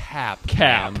 Hard Cap.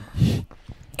 Cap.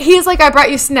 He's like, I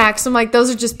brought you snacks. I'm like, those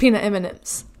are just peanut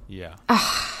M&Ms. Yeah.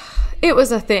 It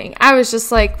was a thing. I was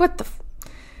just like, what the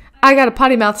I got a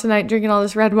potty mouth tonight drinking all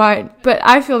this red wine. But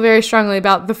I feel very strongly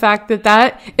about the fact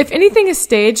that if anything is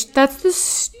staged, that's the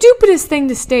stupidest thing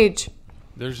to stage.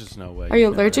 There's just no way. Are you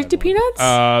allergic to peanuts?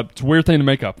 It's a weird thing to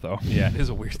make up, though. Yeah, it is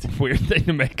a weird thing. Weird thing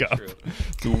to make up.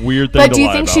 It's a weird thing but to do you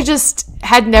lie think about. she just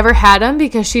had never had them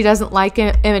because she doesn't like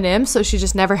M&M, so she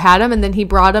just never had them, and then he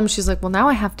brought them. She's like, well, now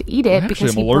I have to eat it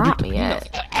because he brought me it.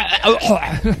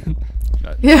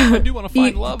 Yeah. I do want to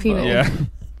find love, though. Yeah.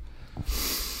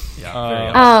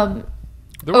 Yeah.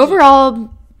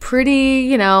 Overall,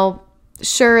 pretty,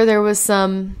 sure there was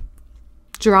some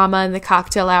drama in the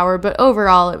cocktail hour, but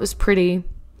overall it was pretty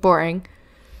boring.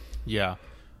 Yeah.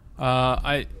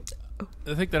 I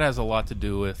think that has a lot to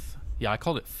do with, I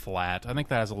called it flat. I think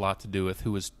that has a lot to do with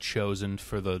who was chosen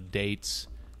for the dates,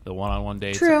 the one-on-one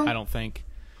dates. True. I don't think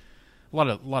not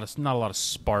a lot of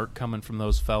spark coming from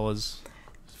those fellas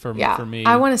for me.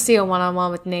 I want to see a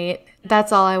one-on-one with Nate.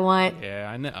 That's all I want. Yeah,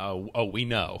 I know. Oh, we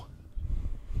know.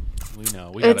 We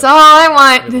know. It's all I we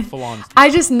have a want. full-on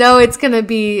I just know it's going to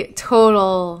be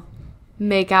total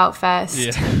make-out fest. Yeah.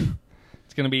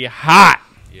 It's going to be hot.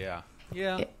 Yeah.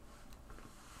 Yeah.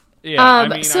 Yeah.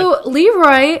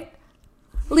 Leroy,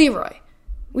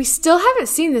 we still haven't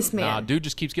seen this man. Nah, dude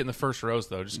just keeps getting the first rose,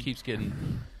 though. Just keeps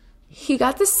getting... He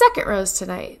got the second rose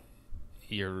tonight.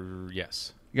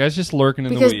 Yes. You guys just lurking in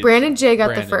the Because weeds. Brandon J got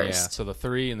Brandon, the first. Yeah. So the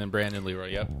 3, and then Brandon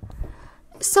Leroy. Yep.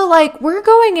 So, we're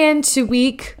going into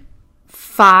week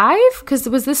 5? Because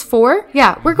was this 4?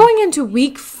 Yeah, we're going into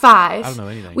week 5. I don't know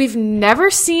anything. We've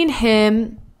never seen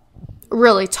him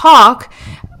really talk,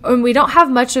 and we don't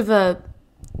have much of a...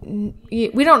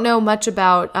 We don't know much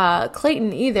about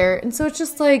Clayton either, and so it's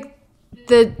just like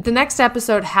the next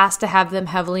episode has to have them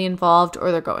heavily involved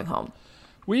or they're going home.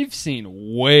 We've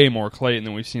seen way more Clayton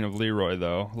than we've seen of Leroy,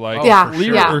 though.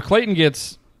 Clayton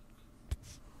gets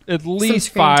at least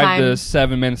 5 time. to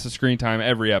 7 minutes of screen time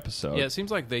every episode. Yeah, it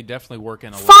seems like they definitely work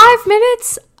in a 5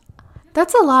 minutes?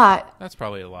 That's a lot. That's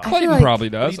probably a lot. Clayton like- probably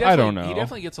does. I don't know. He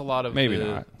definitely gets a lot of Maybe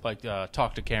the, not.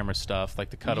 talk to camera stuff, like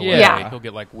the cutaway. Yeah. He'll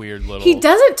get weird little He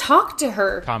doesn't talk to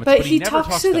her, comments, but he never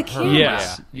talks to the her. camera.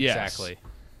 Yes. Yeah, Yes. exactly.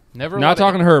 Never Not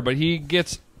talking to her, but he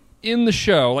gets in the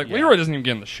show. Yeah. Leroy doesn't even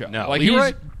get in the show. No, he's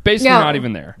Leroy- basically No. not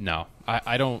even there. No,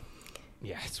 I don't.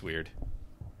 Yeah, it's weird.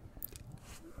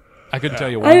 I couldn't tell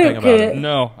you I one don't thing about get it. it.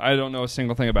 No, I don't know a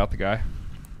single thing about the guy.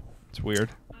 It's weird.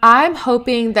 I'm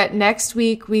hoping that next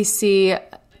week we see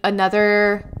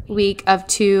another week of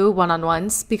 2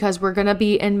 one-on-ones because we're going to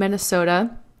be in Minnesota.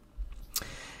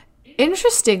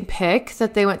 Interesting pick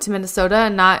that they went to Minnesota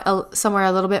and not somewhere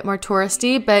a little bit more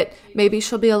touristy, but maybe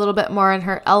she'll be a little bit more in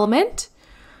her element.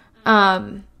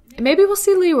 Maybe we'll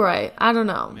see Leroy. I don't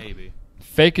know. Maybe.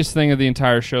 Fakest thing of the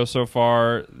entire show so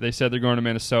far. They said they're going to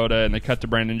Minnesota, and they cut to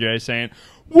Brandon J saying,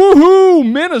 "Woohoo,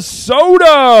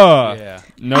 Minnesota!" Yeah.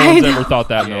 No I one's know. ever thought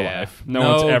that in their Yeah. life. No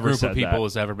one's ever group said of people that.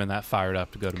 has ever been that fired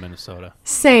up to go to Minnesota.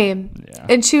 Same. Yeah.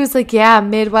 And she was like, yeah,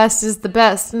 Midwest is the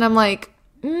best. And I'm like,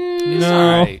 It's No.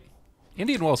 all right.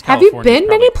 Indian Wells, have California. you been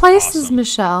many places,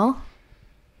 Michelle?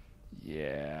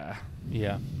 Yeah.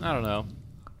 Yeah, I don't know.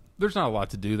 There's not a lot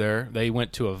to do there. They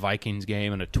went to a Vikings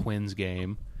game and a Twins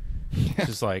game.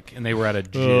 Just and they were at a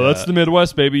That's the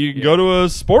Midwest, baby. You can go to a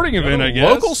sporting event, I guess.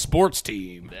 local sports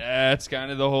team. That's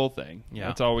kind of the whole thing. Yeah.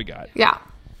 That's all we got. Yeah.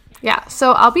 Yeah.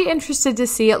 So I'll be interested to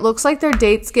see. It looks like their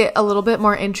dates get a little bit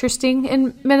more interesting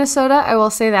in Minnesota. I will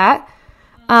say that.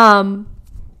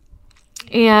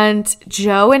 And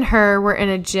Joe and her were in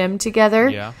a gym together.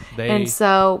 Yeah, and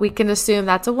so we can assume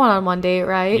that's a one-on-one date,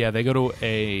 right? Yeah, they go to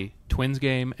a Twins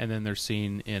game and then they're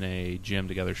seen in a gym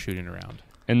together shooting around.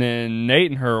 And then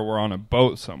Nate and her were on a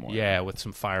boat somewhere. Yeah, with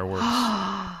some fireworks.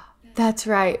 That's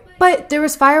right. But there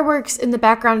was fireworks in the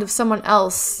background of someone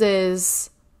else's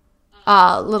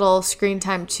little screen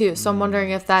time too. So I'm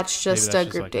wondering if that's just Maybe that's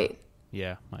a group date.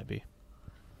 Yeah, might be.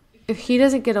 If he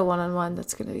doesn't get a one-on-one,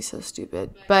 that's going to be so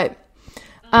stupid. But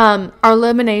our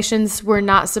eliminations were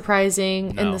not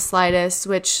surprising in No. the slightest,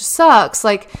 which sucks.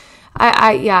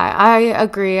 I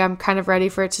agree. I'm kind of ready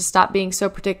for it to stop being so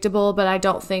predictable, but I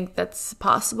don't think that's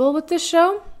possible with this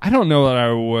show. I don't know that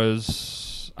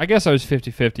I guess I was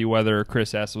 50-50 whether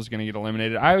Chris S. was going to get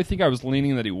eliminated. I think I was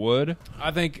leaning that he would.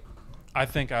 I think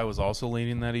I was also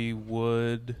leaning that he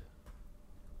would.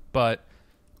 But,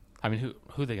 I mean,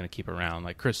 who are they going to keep around?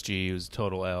 Like Chris G, who's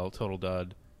total L, total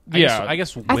dud. I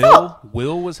guess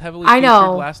Will was heavily featured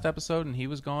last episode, and he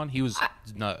was gone. He was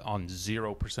not on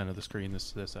 0% of the screen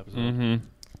this episode.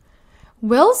 Mm-hmm.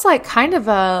 Will's like kind of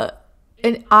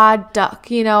an odd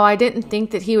duck, you know. I didn't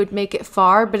think that he would make it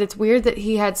far, but it's weird that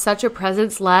he had such a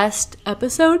presence last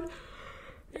episode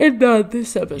and not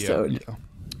this episode. Yeah.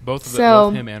 Both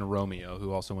him and Romeo,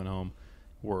 who also went home,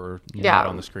 were not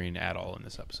on the screen at all in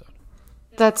this episode.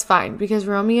 That's fine, because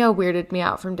Romeo weirded me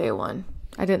out from day one.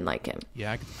 I didn't like him.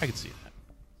 Yeah, I could see that.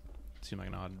 Seemed like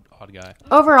an odd guy.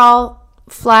 Overall,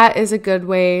 flat is a good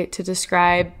way to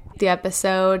describe the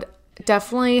episode.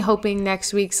 Definitely hoping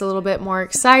next week's a little bit more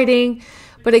exciting.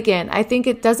 But again, I think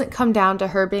it doesn't come down to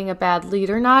her being a bad lead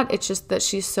or not. It's just that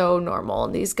she's so normal.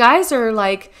 And these guys are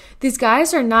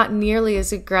not nearly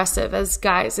as aggressive as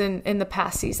guys in the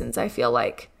past seasons, I feel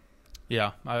like.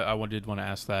 Yeah, I did want to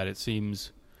ask that. It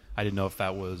seems, I didn't know if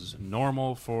that was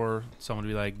normal for someone to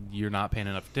be like, you're not paying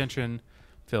enough attention.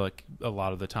 I feel like a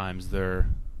lot of the times they're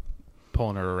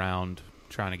pulling her around,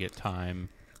 trying to get time.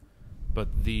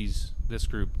 But this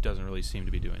group doesn't really seem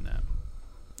to be doing that.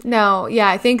 No, yeah,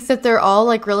 I think that they're all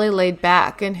like really laid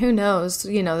back, and who knows,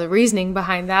 you know, the reasoning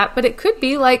behind that. But it could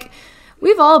be like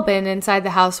we've all been inside the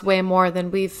house way more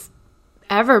than we've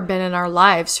ever been in our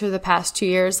lives for the past 2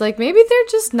 years. Like maybe they're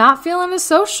just not feeling as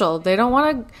social. They don't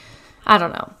want to, I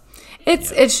don't know.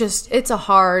 It's a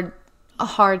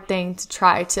hard thing to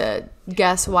try to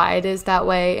guess why it is that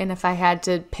way. And if I had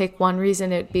to pick one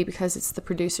reason, it'd be because it's the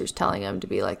producers telling them to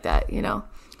be like that, you know?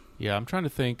 Yeah, I'm trying to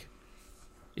think.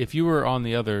 If you were on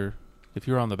The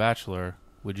Bachelor,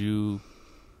 would you,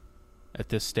 at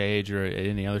this stage or at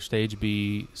any other stage,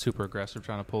 be super aggressive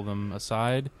trying to pull them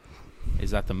aside?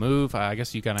 Is that the move? I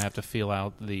guess you kind of have to feel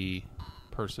out the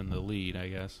person, the lead, I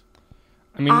guess.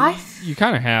 I mean, you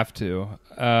kind of have to.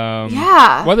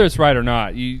 Yeah. Whether it's right or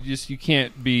not, you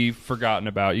can't be forgotten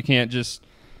about. You can't just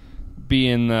be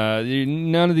in the.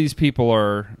 None of these people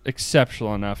are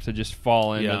exceptional enough to just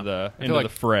fall into the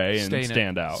fray and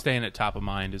stand out. Staying at top of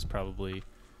mind is probably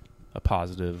a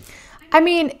positive. I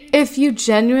mean, if you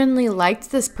genuinely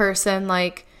liked this person,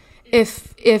 like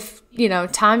if you know,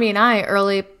 Tommy and I,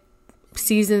 early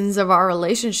seasons of our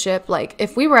relationship, like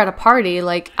if we were at a party,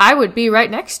 like I would be right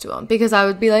next to him because I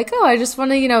would be like, oh, I just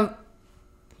want to, you know,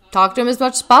 talk to him as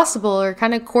much as possible or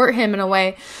kind of court him in a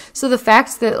way. So the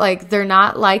fact that like they're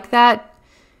not like that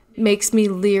makes me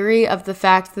leery of the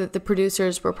fact that the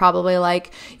producers were probably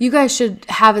like, you guys should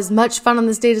have as much fun on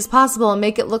this date as possible and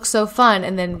make it look so fun.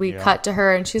 And then we cut to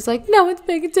her and she's like, no, it's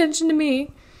paying attention to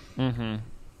me. Mm-hmm.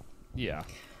 Yeah.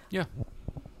 Yeah. All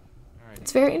right.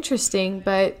 It's very interesting,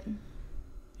 but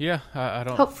yeah, I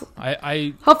don't.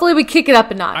 Hopefully, we kick it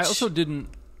up a notch. I also didn't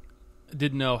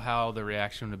know how the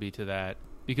reaction would be to that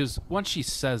because once she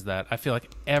says that, I feel like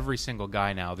every single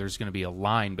guy now there's going to be a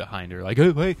line behind her, like,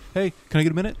 hey, can I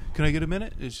get a minute? Can I get a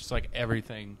minute? It's just like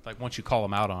everything. Like once you call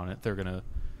them out on it, they're gonna.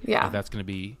 Yeah. Like, that's going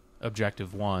to be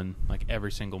objective one. Like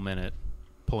every single minute,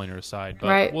 pulling her aside.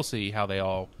 But we'll see how they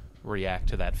all react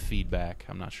to that feedback.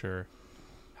 I'm not sure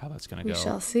how that's going to go. We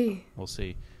shall see. We'll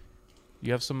see.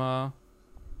 You have some.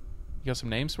 You got some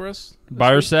names for us?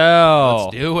 Buy or sell.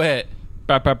 Let's do it.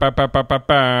 Let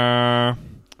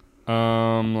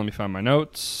me find my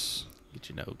notes. Get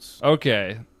your notes.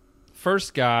 Okay.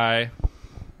 First guy.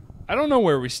 I don't know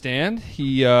where we stand.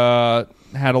 He had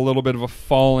a little bit of a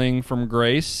falling from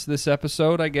grace this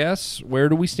episode, I guess. Where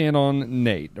do we stand on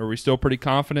Nate? Are we still pretty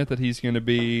confident that he's going to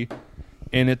be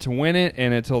in it to win it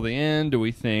and until the end? Do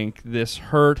we think this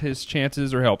hurt his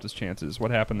chances or helped his chances? What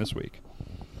happened this week?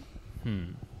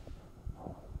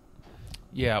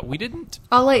 Yeah, we didn't.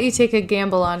 I'll let you take a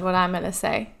gamble on what I'm going to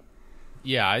say.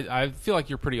 Yeah, I feel like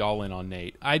you're pretty all in on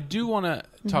Nate. I do want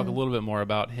to talk a little bit more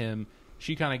about him.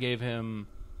 She kind of gave him,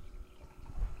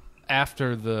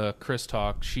 after the Chris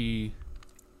talk, she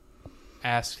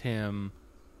asked him,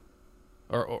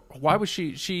 or why was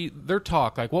their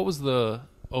talk, like what was the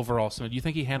overall, do you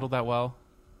think he handled that well?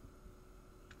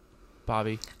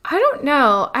 Bobby? I don't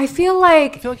know. I feel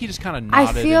like he just kind of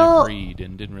nodded and agreed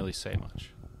and didn't really say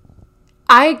much.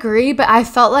 I agree, but I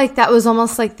felt like that was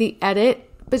almost like the edit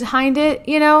behind it,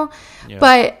 you know? Yeah.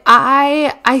 But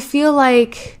I feel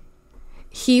like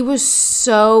he was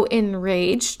so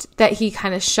enraged that he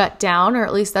kind of shut down, or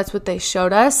at least that's what they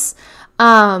showed us.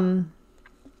 But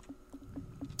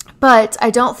I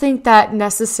don't think that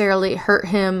necessarily hurt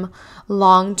him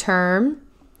long term.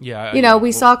 Yeah. You know,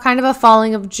 we saw kind of a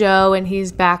falling of Joe, and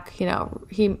he's back, you know,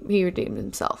 he redeemed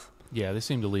himself. Yeah, they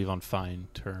seem to leave on fine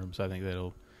terms. I think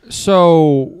that'll...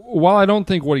 So, while I don't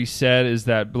think what he said is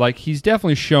that, like, he's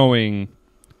definitely showing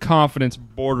confidence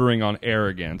bordering on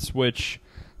arrogance, which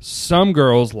some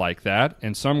girls like that,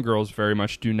 and some girls very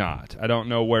much do not. I don't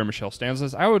know where Michelle stands on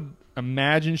this. I would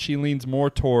imagine she leans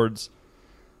more towards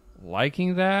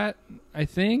liking that. I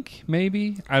think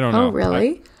maybe I don't know. Oh,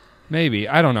 really? Maybe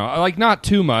I don't know. Like not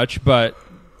too much, but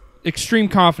extreme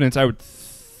confidence.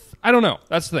 I don't know.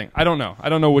 That's the thing. I don't know. I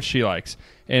don't know what she likes,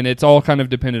 and it's all kind of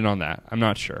dependent on that. I'm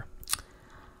not sure.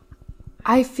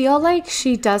 I feel like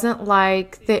she doesn't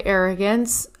like the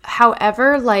arrogance.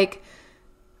 However, like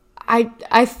I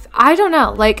don't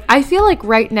know. Like I feel like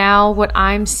right now what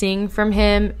I'm seeing from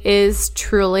him is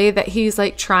truly that he's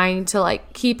like trying to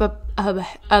like keep a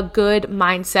good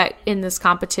mindset in this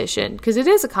competition, because it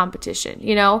is a competition,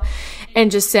 you know,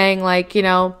 and just saying like, you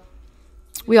know,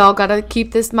 we all got to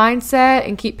keep this mindset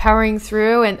and keep powering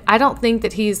through. And I don't think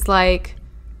that he's like,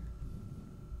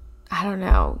 I don't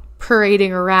know,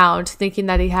 parading around thinking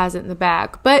that he has it in the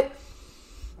bag, but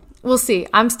we'll see.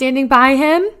 I'm standing by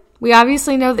him. We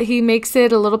obviously know that he makes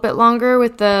it a little bit longer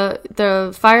with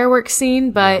the fireworks scene,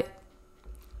 but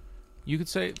you could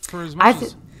say for as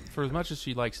much as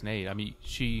she likes Nate, I mean,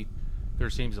 there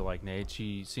seems to like Nate.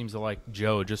 She seems to like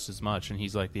Joe just as much, and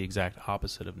he's like the exact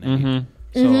opposite of Nate.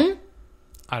 Mm-hmm. So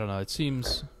I don't know. It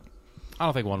seems, I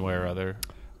don't think one way or other.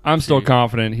 I'm still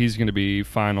confident he's going to be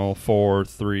final 4,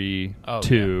 3,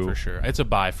 2. Yeah, for sure. It's a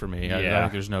bye for me. I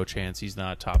think there's no chance he's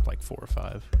not top like 4 or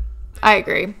 5. I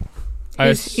agree.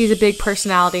 He's a big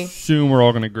personality. Assume we're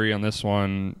all going to agree on this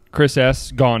one. Chris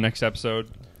S. gone next episode.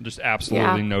 Just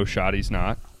absolutely no shot. He's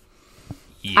not.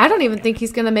 Yeah. I don't even think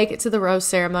he's going to make it to the rose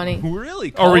ceremony.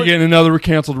 Really? Are we getting another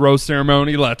canceled rose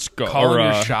ceremony? Let's go. Calling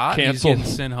your shot? Canceled. He's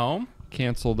getting sent home?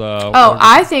 Canceled.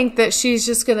 I think that she's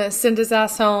just going to send his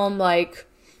ass home, like,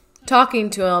 talking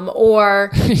to him,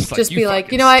 or just be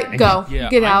like, you know what, go,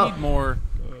 get out.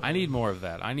 I need more of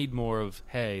that. I need more of,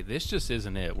 hey, this just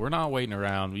isn't it. We're not waiting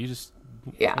around.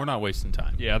 We're not wasting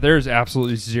time. Yeah, there's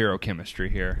absolutely zero chemistry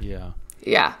here.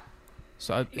 Yeah.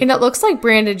 So and it looks like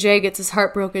Brandon J gets his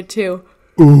heart broken too.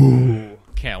 Ooh.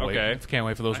 Can't wait. Can't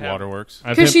wait for those waterworks.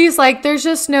 Because she's like, there's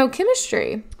just no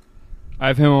chemistry. I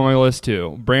have him on my list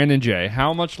too. Brandon J.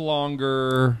 How much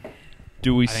longer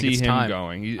do we see him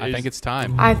going? I think it's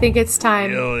time. I think it's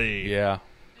time. Really? Yeah.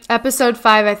 Episode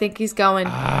 5, I think he's going.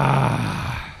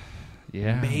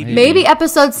 Yeah. Maybe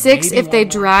episode 6 if they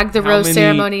drag the rose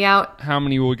ceremony out. How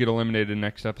many will get eliminated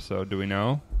next episode? Do we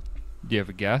know? Do you have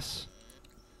a guess?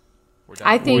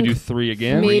 I think will we do 3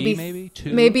 again? Maybe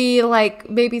 2. Maybe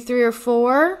 3 or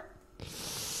 4.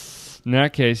 In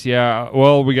that case, yeah.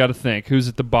 Well, we got to think. Who's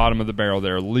at the bottom of the barrel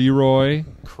there? Leroy,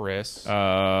 Chris,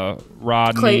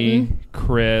 Rodney, Clayton.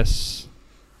 Chris.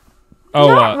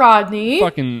 Not Rodney.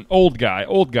 Fucking old guy.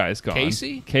 Old guy's gone.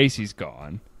 Casey? Casey's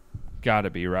gone. Got to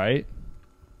be, right?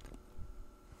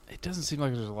 It doesn't seem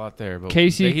like there's a lot there. But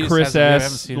Casey, Chris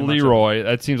S., Leroy.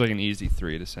 That seems like an easy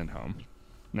 3 to send home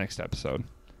next episode.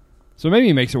 So maybe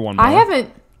he makes it one more.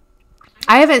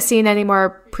 I haven't seen any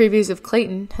more previews of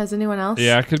Clayton. Has anyone else?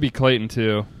 Yeah, it could be Clayton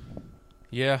too.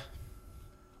 Yeah.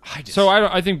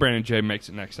 I think Brandon J makes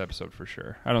it next episode for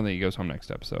sure. I don't think he goes home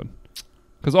next episode.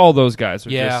 Because all those guys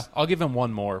are just... I'll give him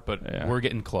one more, but we're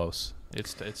getting close.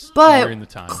 It's but nearing the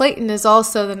time. Clayton is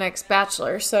also the next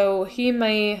Bachelor, so he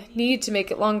may need to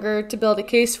make it longer to build a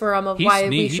case for him of why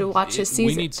we should watch his season.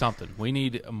 We need something. We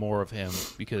need more of him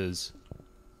because...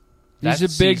 He's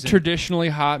a big, traditionally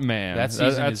hot man. That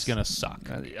season is going to suck.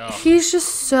 He's just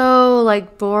so,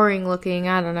 like, boring looking.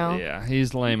 I don't know. Yeah,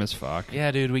 he's lame as fuck.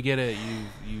 Yeah, dude, we get it.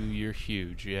 You're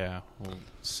huge. Yeah. Well,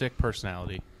 sick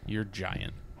personality. You're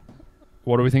giant.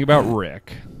 What do we think about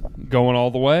Rick? Going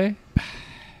all the way?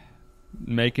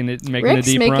 Making a deep run?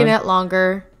 Rick's making it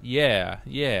longer. Yeah,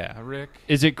 Rick.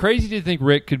 Is it crazy to think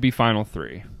Rick could be final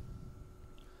 3?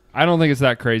 I don't think it's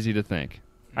that crazy to think.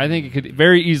 I think it could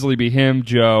very easily be him,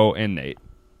 Joe, and Nate.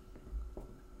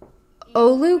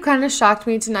 Olu kind of shocked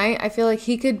me tonight. I feel like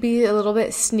he could be a little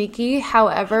bit sneaky.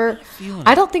 However,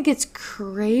 I don't think it's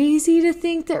crazy to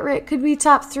think that Rick could be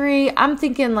top 3. I'm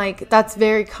thinking like that's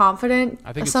very confident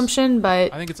assumption,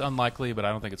 but I think it's unlikely, but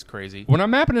I don't think it's crazy. When I'm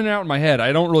mapping it out in my head,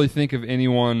 I don't really think of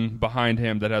anyone behind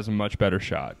him that has a much better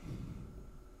shot.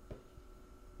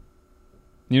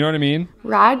 You know what I mean?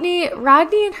 Rodney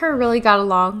and her really got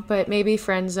along, but maybe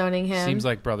friend zoning him. Seems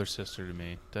like brother-sister to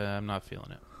me. I'm not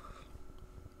feeling it.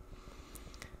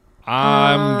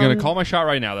 I'm going to call my shot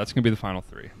right now. That's going to be the final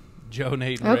 3. Joe,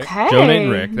 Nate, and Rick. Okay. Joe, Nate, and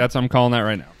Rick. I'm calling that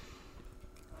right now.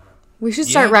 We should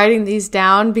start writing these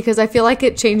down because I feel like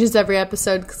it changes every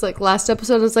episode. Because like last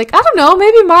episode was like, I don't know,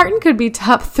 maybe Martin could be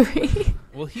top 3.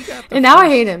 Well, he got the and now I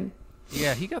hate him.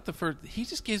 Yeah, he got the first. He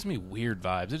just gives me weird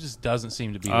vibes. It just doesn't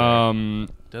seem to be.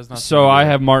 Does not. So I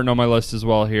have Martin on my list as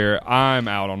well here. I'm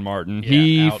out on Martin. Yeah,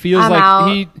 he out. feels I'm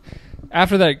like out.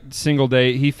 after that single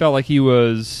date, he felt like he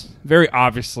was very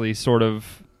obviously sort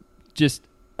of just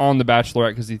on The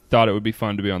Bachelorette because he thought it would be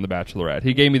fun to be on The Bachelorette.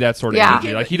 He gave me that sort of Yeah.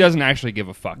 energy. Like, he doesn't actually give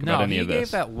a fuck about any of this. He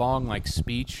gave that long, like,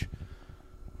 speech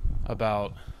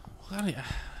about...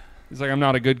 He's like, I'm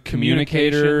not a good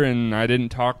communicator, and I didn't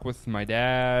talk with my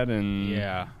dad, and...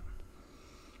 Yeah.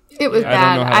 It was I don't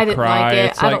bad. know how to I didn't cry. like it.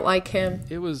 It's I like- don't like him.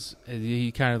 It was...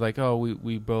 He kind of like, oh,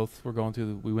 we both were going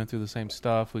through... we went through the same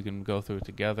stuff. We can go through it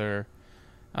together.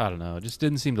 I don't know. It just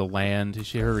didn't seem to land.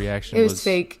 Her reaction It was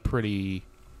fake. Pretty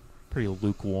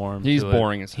lukewarm. He's to it.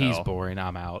 boring as hell. He's boring.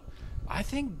 I'm out. I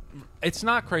think it's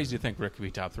not crazy to think Rick could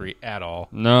be top 3 at all.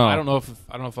 No. I don't know if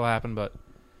it'll happen, but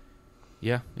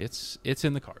yeah, it's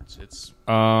in the cards. It's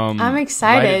I'm write it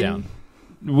excited. down.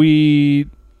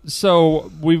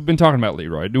 we've been talking about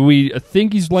Leroy. Do we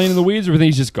think he's laying in the weeds, or do we think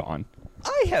he's just gone?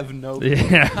 I have no clue.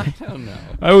 Yeah. I don't know.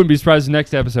 I wouldn't be surprised the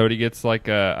next episode he gets like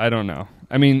I don't know.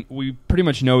 I mean, we pretty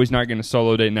much know he's not going to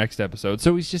solo date next episode,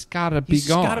 so he's just got to be He's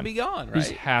gone. got to be gone, He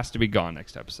right? has to be gone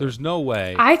next episode. There's no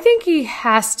way. I think he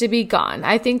has to be gone.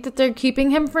 I think that they're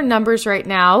keeping him for numbers right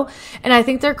now. And I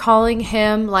think they're calling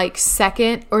him like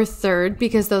second or third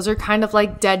because those are kind of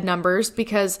like dead numbers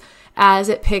because as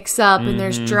it picks up and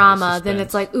there's drama, then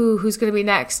it's like, ooh, who's going to be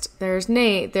next? There's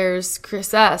Nate, there's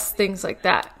Chris S., things like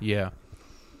that. Yeah,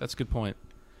 that's a good point.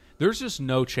 There's just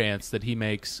no chance that he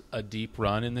makes a deep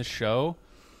run in this show.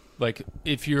 Like,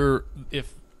 if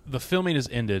the filming is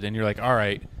ended and you're like, all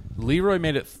right, Leroy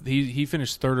made it, he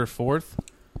finished third or fourth,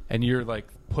 and you're like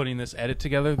putting this edit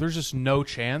together, there's just no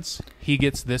chance he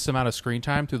gets this amount of screen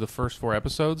time through the first 4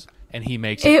 episodes and he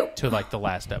makes it to like the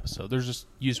last episode. There's just,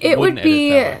 you just wouldn't edit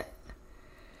that way.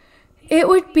 It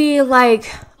would be like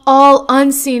all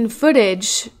unseen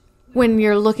footage when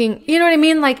you're looking, you know what I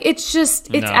mean? Like, it's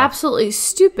No. absolutely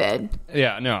stupid.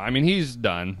 Yeah, no, I mean, he's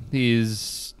done.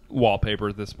 He's wallpaper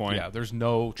at this point. Yeah, there's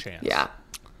no chance. Yeah.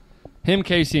 Him,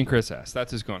 Casey, and Chris S.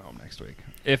 That's who's going home next week.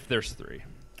 If there's 3.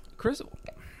 Chris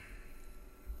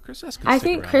S. could I stick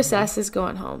think around. Chris S. is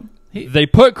going home. They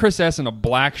put Chris S. in a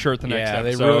black shirt the next Yeah, they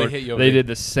episode. really hit you over They the- did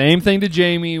the same thing to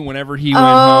Jamie whenever he went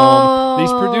home.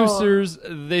 These producers,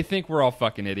 they think we're all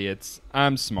fucking idiots.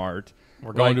 I'm smart.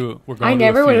 We're going to I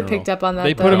never would have funeral. picked up on that.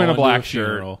 They put him in a Going to black a shirt.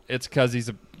 funeral. It's because he's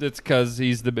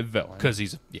the villain. Because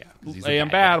he's a Hey, I'm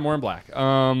bad bad. guy. I'm wearing black.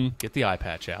 Get the eye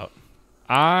patch out.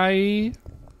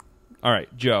 All right,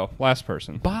 Joe. Last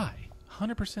person. Buy.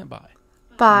 100% buy.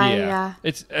 Bye, yeah.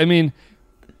 It's. I mean,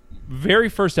 very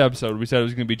first episode we said it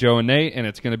was going to be Joe and Nate, and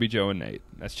it's going to be Joe and Nate.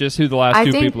 That's just who the last I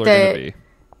 2 think people are going to that-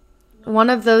 be. One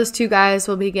of those 2 guys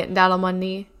will be getting down on one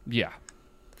knee. Yeah,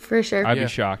 For sure. I'd Yeah. be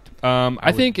shocked. I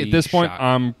would think at be this point shocked.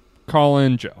 I'm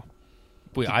calling Joe.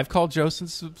 I've called Joe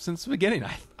since the beginning.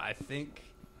 I think.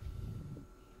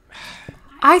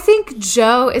 I think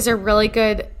Joe is a really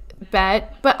good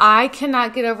bet, but I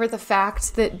cannot get over the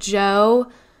fact that Joe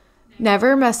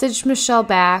never messaged Michelle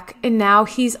back, and now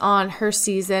he's on her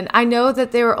season. I know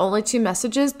that there were only 2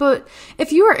 messages, but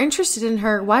if you were interested in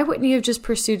her, why wouldn't you have just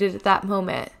pursued it at that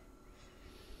moment?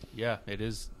 Yeah, it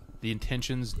is. The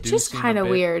intentions do Just seem kind a of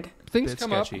bit- weird. Things bit come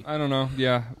sketchy. up. I don't know.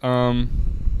 Yeah.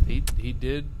 He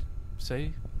did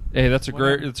say Hey, that's a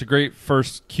Whatever. great. It's a great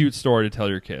first cute story to tell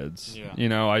your kids. Yeah. You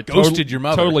know, I Ghosted your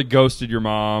mother. Totally ghosted your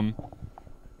mom.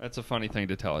 That's a funny thing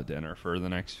to tell at dinner for the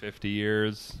next 50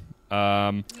 years.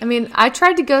 I mean, I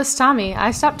tried to ghost Tommy.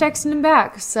 I stopped texting him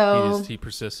back, so he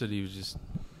persisted. He was just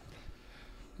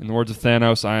In the words of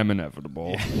Thanos, I am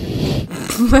inevitable.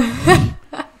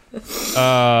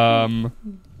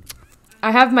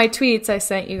 I have my tweets I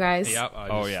sent you guys. yeah.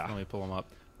 yeah. Let me pull them up.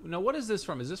 Now, what is this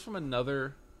from? Is this from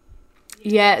another?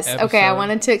 Yes. Okay, I Episode?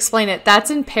 wanted to explain it. That's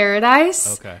in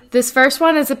Paradise. Okay. This first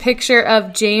one is a picture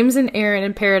of James and Aaron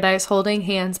in Paradise holding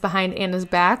hands behind Anna's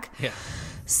back. Yeah.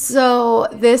 So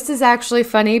this is actually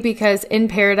funny because in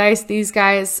Paradise, these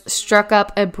guys struck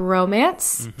up a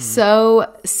bromance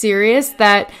so serious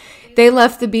that they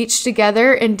left the beach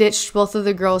together and ditched both of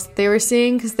the girls that they were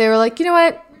seeing because they were like, you know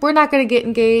what? We're not going to get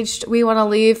engaged. We want to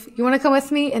leave. You want to come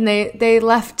with me? And they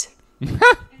left.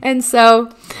 And so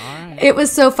it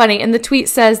was so funny. And the tweet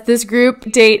says, this group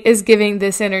date is giving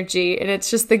this energy. And it's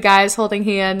just the guys holding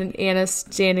hand and Anna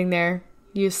standing there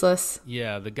useless.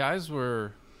 Yeah, the guys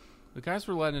were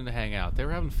letting it hang out. They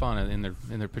were having fun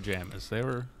in their pajamas. They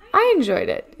were. I enjoyed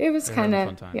it. It was They're having kind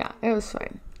a of, fun time. yeah, it was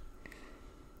fine.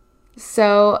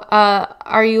 So,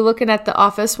 are you looking at the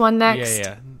Office one next?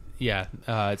 Yeah.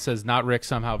 It says not Rick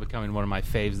somehow becoming one of my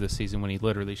faves this season when he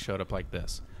literally showed up like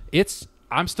this.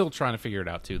 I'm still trying to figure it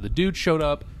out too. The dude showed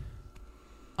up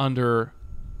under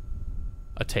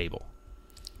a table.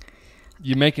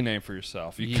 You make a name for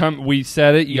yourself. We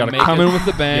said it. You got to make come a- in with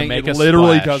the bang. you make It a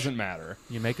literally splash. doesn't matter.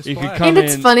 You make a If you splash. come And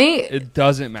it's in, funny it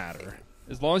doesn't matter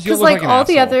as long as you because look like like an all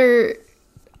asshole. the other,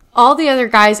 all the other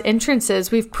guys'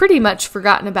 entrances we've pretty much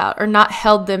forgotten about or not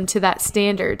held them to that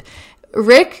standard.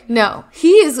 Rick, no,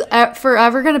 he is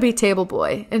forever going to be table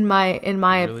boy in my It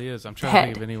really is. I'm trying to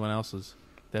think of anyone else's.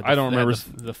 I don't remember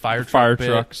the fire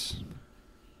trucks.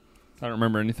 I don't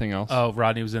remember anything else. Oh,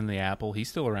 Rodney was in the Apple. He's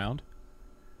still around.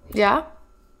 Yeah.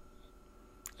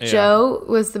 Joe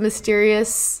was the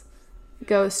mysterious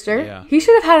ghoster. Yeah. He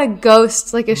should have had a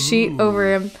ghost, like a sheet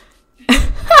over him.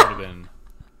 That would have been.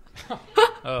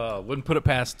 Wouldn't put it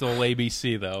past old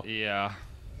ABC though. Yeah.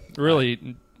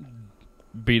 Really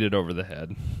beat it over the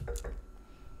head.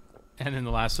 And then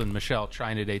the last one, Michelle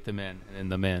trying to date the men, and then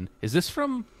the men. Is this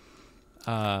from?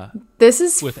 This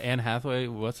is with Anne Hathaway.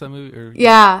 What's that movie?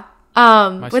 Yeah.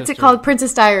 What's it called?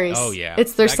 Princess Diaries. Oh yeah,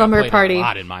 it's their slumber party. A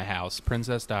lot in my house.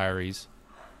 Princess Diaries.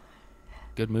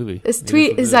 Good movie. This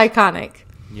tweet is iconic.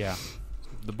 Yeah,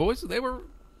 the boys they were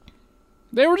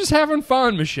just having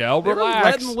fun. Michelle, relax.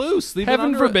 Letting loose.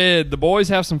 Heaven forbid the boys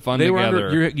have some fun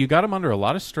together. You got them under a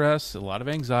lot of stress, a lot of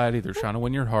anxiety. They're trying to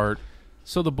win your heart.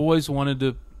 So the boys wanted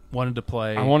to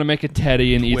play. I want to make a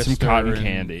teddy and eat some cotton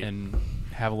candy and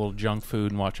have a little junk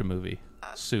food and watch a movie.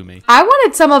 Sue me. I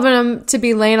wanted some of them to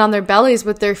be laying on their bellies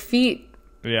with their feet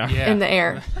in the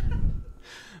air.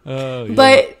 Oh, yeah.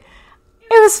 But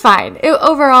it was fine.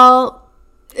 Overall,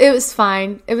 it was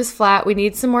fine. It was flat. We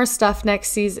need some more stuff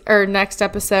next season or next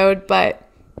episode, but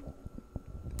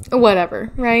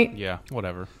whatever, right? Yeah,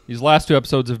 whatever. These last 2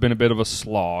 episodes have been a bit of a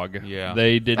slog. Yeah.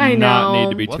 They did not need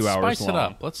to be 2 hours long. Let's spice it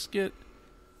up.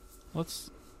 Let's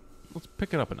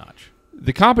pick it up a notch.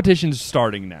 The competition's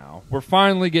starting now. We're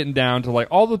finally getting down to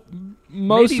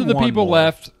most of the people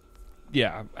left.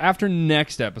 Yeah, after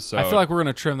next episode. I feel like we're going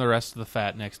to trim the rest of the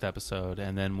fat next episode,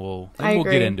 and then we'll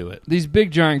get into it. These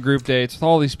big giant group dates with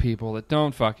all these people that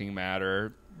don't fucking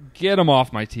matter. Get them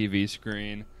off my TV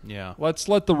screen. Yeah. Let's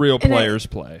let the real players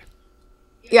play.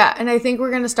 Yeah, and I think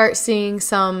we're going to start seeing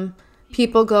some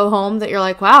people go home that you're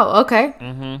like, wow, okay,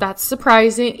 that's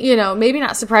surprising. Maybe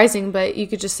not surprising, but you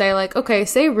could just say like, okay,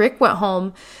 say Rick went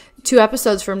home 2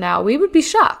 episodes from now, we would be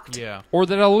shocked. Yeah. Or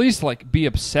that at least be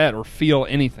upset or feel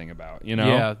anything about,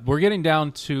 Yeah, we're getting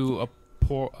down to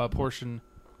a portion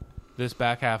this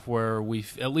back half where we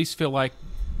at least feel like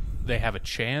they have a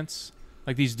chance.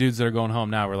 Like these dudes that are going home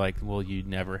now, we're like, well, you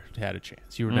never had a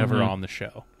chance. You were never on the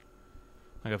show.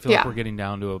 Like I feel like we're getting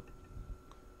down to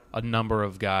a number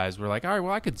of guys. We're like, all right,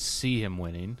 well, I could see him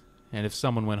winning. And if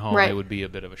someone went home, it would be a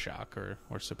bit of a shock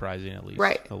or surprising at least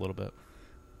a little bit.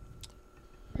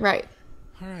 Right.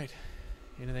 All right.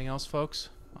 Anything else, folks?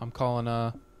 I'm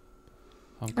calling.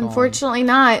 Unfortunately,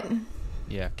 not.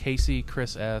 Yeah, Casey,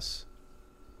 Chris S,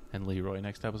 and Leroy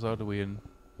next episode. Are we in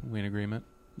agreement?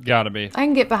 Gotta be. I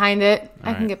can get behind it. All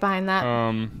I can get behind that.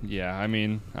 Yeah. I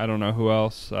mean, I don't know who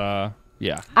else.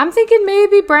 Yeah. I'm thinking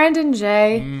maybe Brandon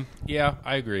J. Yeah,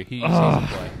 I agree. He's in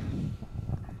play.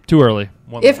 Too early.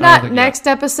 If not next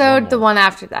episode, the one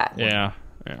after that. Yeah.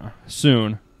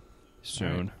 Soon.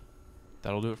 Right.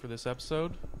 That'll do it for this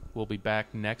episode. We'll be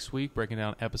back next week breaking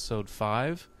down episode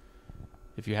 5.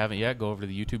 If you haven't yet, go over to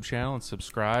the YouTube channel and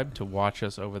subscribe to watch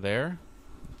us over there.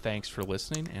 Thanks for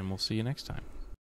listening, and we'll see you next time.